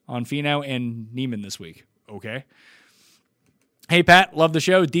and Neiman this week. Okay. Hey, Pat, love the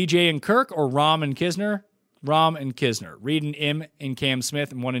show. DJ and Kirk or Rahm and Kisner? Rahm and Kisner. Reed and Im and Cam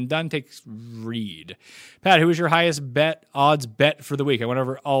Smith, and one and done takes Reed. Pat, who is your highest odds bet for the week? I went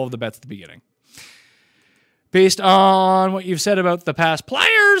over all of the bets at the beginning. Based on what you've said about the past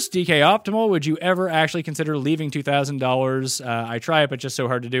players, DK Optimal, would you ever actually consider leaving $2,000? I try it, but just so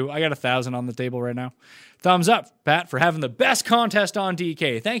hard to do. I got $1,000 on the table right now. Thumbs up, Pat, for having the best contest on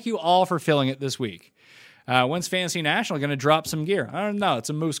DK. Thank you all for filling it this week. When's Fantasy National going to drop some gear? I don't know. It's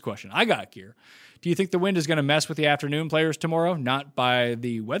a moose question. I got gear. Do you think the wind is going to mess with the afternoon players tomorrow? Not by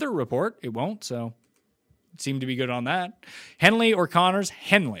the weather report. It won't, so it seemed to be good on that. Henley or Connors?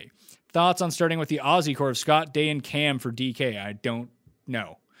 Henley. Thoughts on starting with the Aussie core of Scott, Day, and Cam for DK? I don't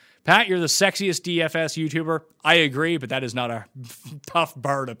know. Pat, you're the sexiest DFS YouTuber. I agree, but that is not a tough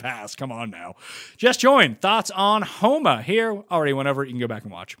bar to pass. Come on now. Just joined. Thoughts on Homa here. Already went over it. You can go back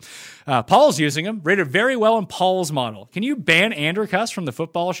and watch. Paul's using them. Rated very well in Paul's model. Can you ban Andrew Cuss from the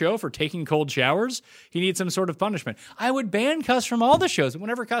football show for taking cold showers? He needs some sort of punishment. I would ban Cuss from all the shows.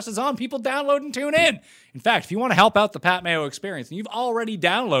 Whenever Cuss is on, people download and tune in. In fact, if you want to help out the Pat Mayo experience, and you've already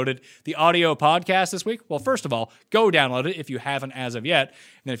downloaded the audio podcast this week, well, first of all, go download it if you haven't as of yet. And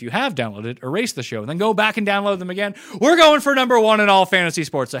then if you you have downloaded, erase the show, then go back and download them again. We're going for number 1 in all fantasy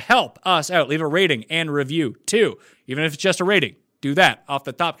sports. So help us out. Leave a rating and review too, even if it's just a rating. Do that off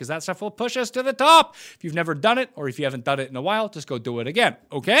the top because that stuff will push us to the top. If you've never done it or if you haven't done it in a while, just go do it again.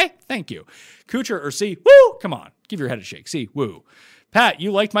 Okay? Thank you. Kucher or C, woo! Come on. Give your head a shake. C, woo. Pat,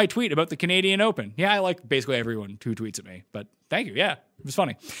 you liked my tweet about the Canadian Open. Yeah, I like basically everyone who tweets at me, but thank you. Yeah, it was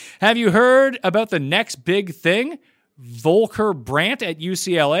funny. Have you heard about the next big thing? Volker Brandt at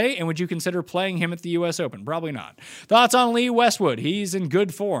UCLA, and would you consider playing him at the U.S. Open? Probably not. Thoughts on Lee Westwood? He's in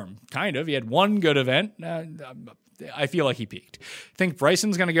good form. Kind of. He had one good event. I feel like he peaked. Think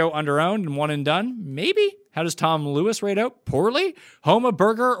Bryson's going to go under-owned and one and done? Maybe. How does Tom Lewis rate out? Poorly. Homa,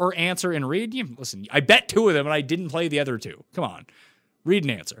 Berger, or Answer and Reed? Listen, I bet 2 of them, and I didn't play the other 2. Come on. Reed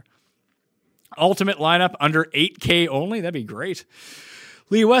and Answer. Ultimate lineup under 8K only? That'd be great.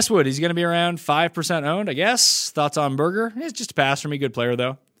 Lee Westwood, he's going to be around 5% owned, I guess. Thoughts on Berger? It's just a pass for me. Good player,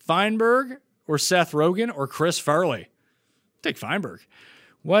 though. Feinberg or Seth Rogen or Chris Farley? Take Feinberg.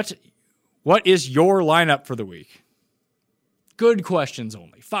 What is your lineup for the week? Good questions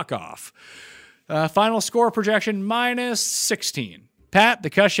only. Fuck off. Final score projection, -16. Pat, the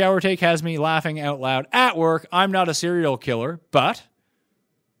cuss shower take has me laughing out loud at work. I'm not a serial killer, but...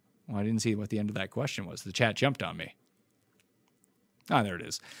 Well, I didn't see what the end of that question was. The chat jumped on me. Ah, there it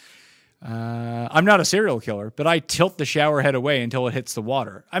is. I'm not a serial killer, but I tilt the shower head away until it hits the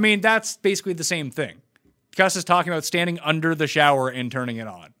water. I mean, that's basically the same thing. Gus is talking about standing under the shower and turning it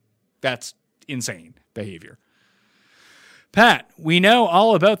on. That's insane behavior. Pat, we know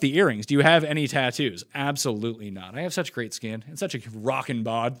all about the earrings. Do you have any tattoos? Absolutely not. I have such great skin and such a rockin'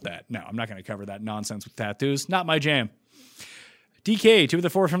 bod that, no, I'm not going to cover that nonsense with tattoos. Not my jam. DK, 2 of the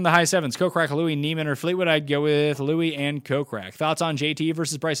 4 from the high 7s. Kokrak, Louis, Neiman, or Fleetwood. I'd go with Louis and Kokrak. Thoughts on JT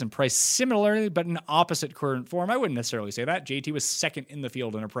versus Bryson? Priced similarly, but in opposite current form. I wouldn't necessarily say that. JT was second in the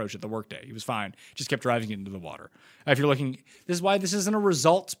field in approach at the workday. He was fine. Just kept driving it into the water. If you're looking, this is why this isn't a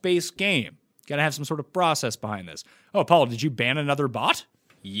results-based game. Got to have some sort of process behind this. Oh, Paul, did you ban another bot?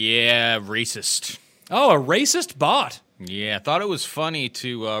 Yeah, racist. Oh, a racist bot. Yeah, I thought it was funny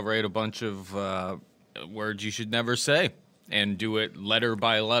to write a bunch of words you should never say. And do it letter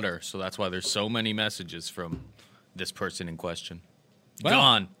by letter. So that's why there's so many messages from this person in question. Well,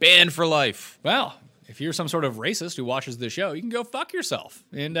 gone. Banned for life. Well, if you're some sort of racist who watches this show, you can go fuck yourself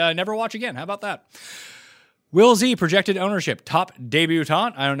and never watch again. How about that? Will Z, projected ownership, top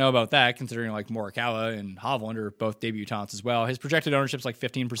debutant. I don't know about that, considering like Morikawa and Hovland are both debutants as well. His projected ownership's like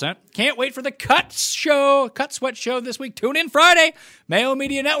 15%. Can't wait for the Cut Sweat show this week. Tune in Friday. Mayo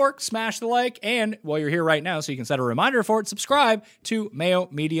Media Network. Smash the like. And while you're here right now, so you can set a reminder for it, subscribe to Mayo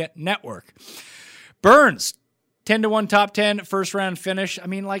Media Network. Burns, 10-1 top 10, first round finish. I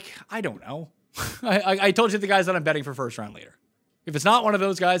mean, like, I don't know. I told you the guys that I'm betting for first round leader. If it's not one of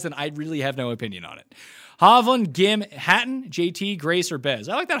those guys, then I really have no opinion on it. Hovland, Gim, Hatton, JT, Grace, or Bez.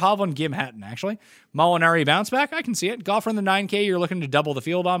 I like that Hovland, Gim, Hatton, actually. Molinari bounce back. I can see it. Golfer in the 9K, you're looking to double the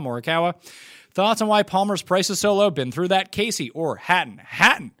field on. Morikawa. Thoughts on why Palmer's price is so low? Been through that. Casey or Hatton.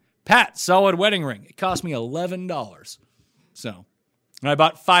 Hatton. Pat, solid wedding ring. It cost me $11. So, and I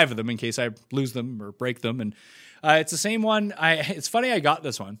bought 5 of them in case I lose them or break them. And it's the same one. It's funny I got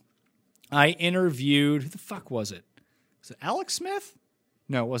this one. I interviewed, who the fuck was it? Was it Alex Smith?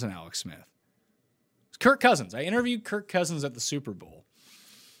 No, it wasn't Alex Smith. Kirk Cousins. I interviewed Kirk Cousins at the Super Bowl.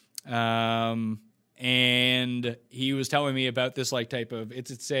 And he was telling me about this like type of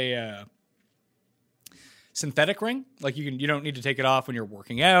it's a synthetic ring. Like you don't need to take it off when you're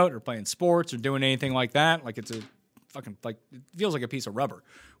working out or playing sports or doing anything like that. Like it's a fucking like it feels like a piece of rubber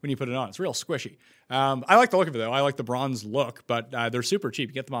when you put it on. It's real squishy. I like the look of it though. I like the bronze look, but they're super cheap.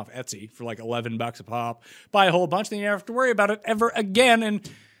 You get them off Etsy for like $11 a pop. Buy a whole bunch, then you don't have to worry about it ever again. And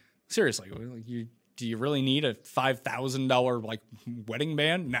seriously, do you really need a $5,000 like wedding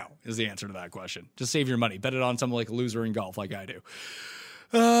band? No, is the answer to that question. Just save your money. Bet it on some like loser in golf like I do.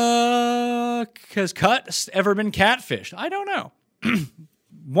 Has Cut ever been catfished? I don't know.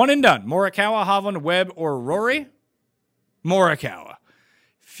 One and done. Morikawa, Hovland, Webb, or Rory? Morikawa.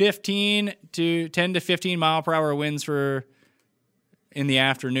 10 to 15 mile per hour winds for in the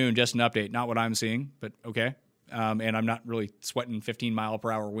afternoon. Just an update. Not what I'm seeing, but okay. And I'm not really sweating 15 mile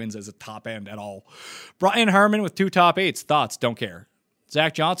per hour winds as a top end at all. Brian Harman with 2 top 8s. Thoughts? Don't care.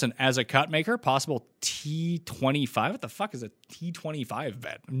 Zach Johnson as a cut maker. Possible T25. What the fuck is a T25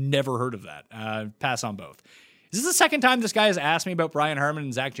 bet? Never heard of that. Pass on both. Is this the second time this guy has asked me about Brian Harman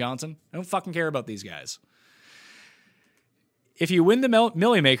and Zach Johnson? I don't fucking care about these guys. If you win the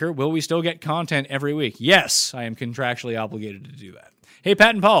Millie Maker, will we still get content every week? Yes, I am contractually obligated to do that. Hey,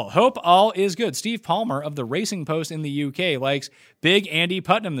 Pat and Paul, hope all is good. Steve Palmer of the Racing Post in the UK likes big Andy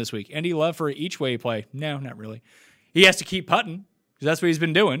Putnam this week. Andy Love for each way play. No, not really. He has to keep putting because that's what he's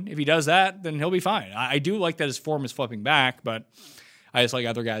been doing. If he does that, then he'll be fine. I do like that his form is flipping back, but I just like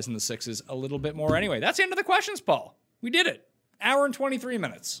other guys in the sixes a little bit more anyway. That's the end of the questions, Paul. We did it. Hour and 23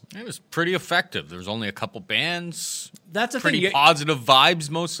 minutes. It was pretty effective. There was only a couple bands. That's a pretty thing. Positive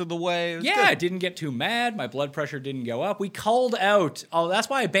vibes most of the way. Yeah, I didn't get too mad. My blood pressure didn't go up. We culled out. Oh, that's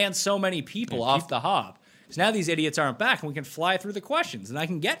why I banned so many people off the hop. Because now these idiots aren't back, and we can fly through the questions. And I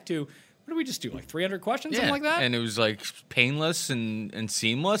can get to, what did we just do, like 300 questions, something like that? And it was like painless and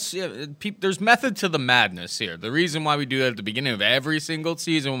seamless. Yeah, there's method to the madness here. The reason why we do that at the beginning of every single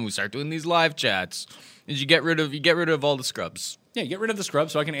season when we start doing these live chats is you get rid of all the scrubs. Yeah, get rid of the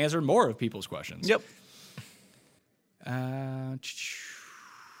scrubs so I can answer more of people's questions. Yep.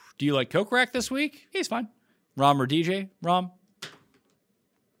 Do you like Coke Rack this week? He's fine. Rom or DJ? Rom.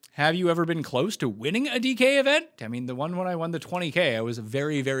 Have you ever been close to winning a DK event? I mean, the one when I won the 20K, I was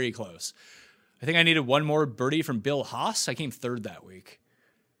very, very close. I think I needed one more birdie from Bill Haas. I came third that week.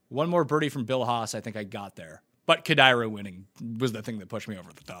 One more birdie from Bill Haas, I think I got there. But Kadira winning was the thing that pushed me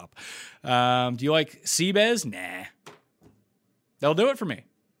over the top. Do you like Seabez? Nah. That'll do it for me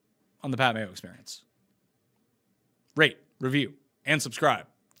on the Pat Mayo Experience. Rate, review, and subscribe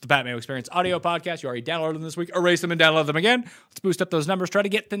to the Pat Mayo Experience audio podcast. You already downloaded them this week. Erase them and download them again. Let's boost up those numbers. Try to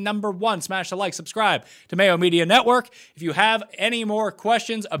get to number 1. Smash the like, subscribe to Mayo Media Network. If you have any more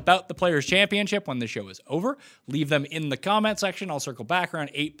questions about the Players' Championship when the show is over, leave them in the comment section. I'll circle back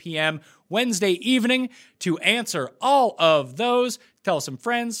around 8 p.m. Wednesday evening to answer all of those. Tell some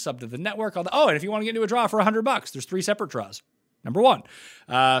friends, sub to the network. And if you want to get into a draw for $100, there's 3 separate draws. Number 1,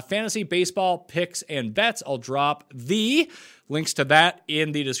 fantasy baseball picks and bets. I'll drop the links to that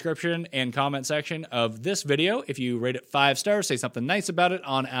in the description and comment section of this video. If you rate it 5 stars, say something nice about it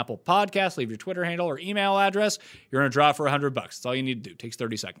on Apple Podcasts, leave your Twitter handle or email address, you're going to draw for $100. That's all you need to do. It takes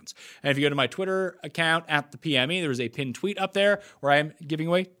 30 seconds. And if you go to my Twitter account at the PME, there's a pinned tweet up there where I'm giving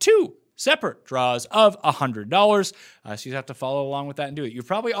away 2 separate draws of $100. So you have to follow along with that and do it. You've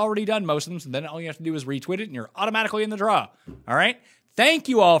probably already done most of them, so then all you have to do is retweet it, and you're automatically in the draw. All right? Thank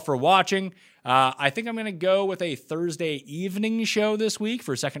you all for watching. I think I'm going to go with a Thursday evening show this week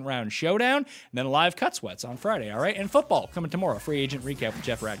for second round showdown, and then live cut sweats on Friday. All right? And football coming tomorrow. Free agent recap with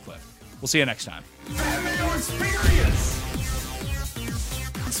Jeff Radcliffe. We'll see you next time. Pat Mayo Experience!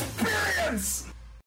 Experience!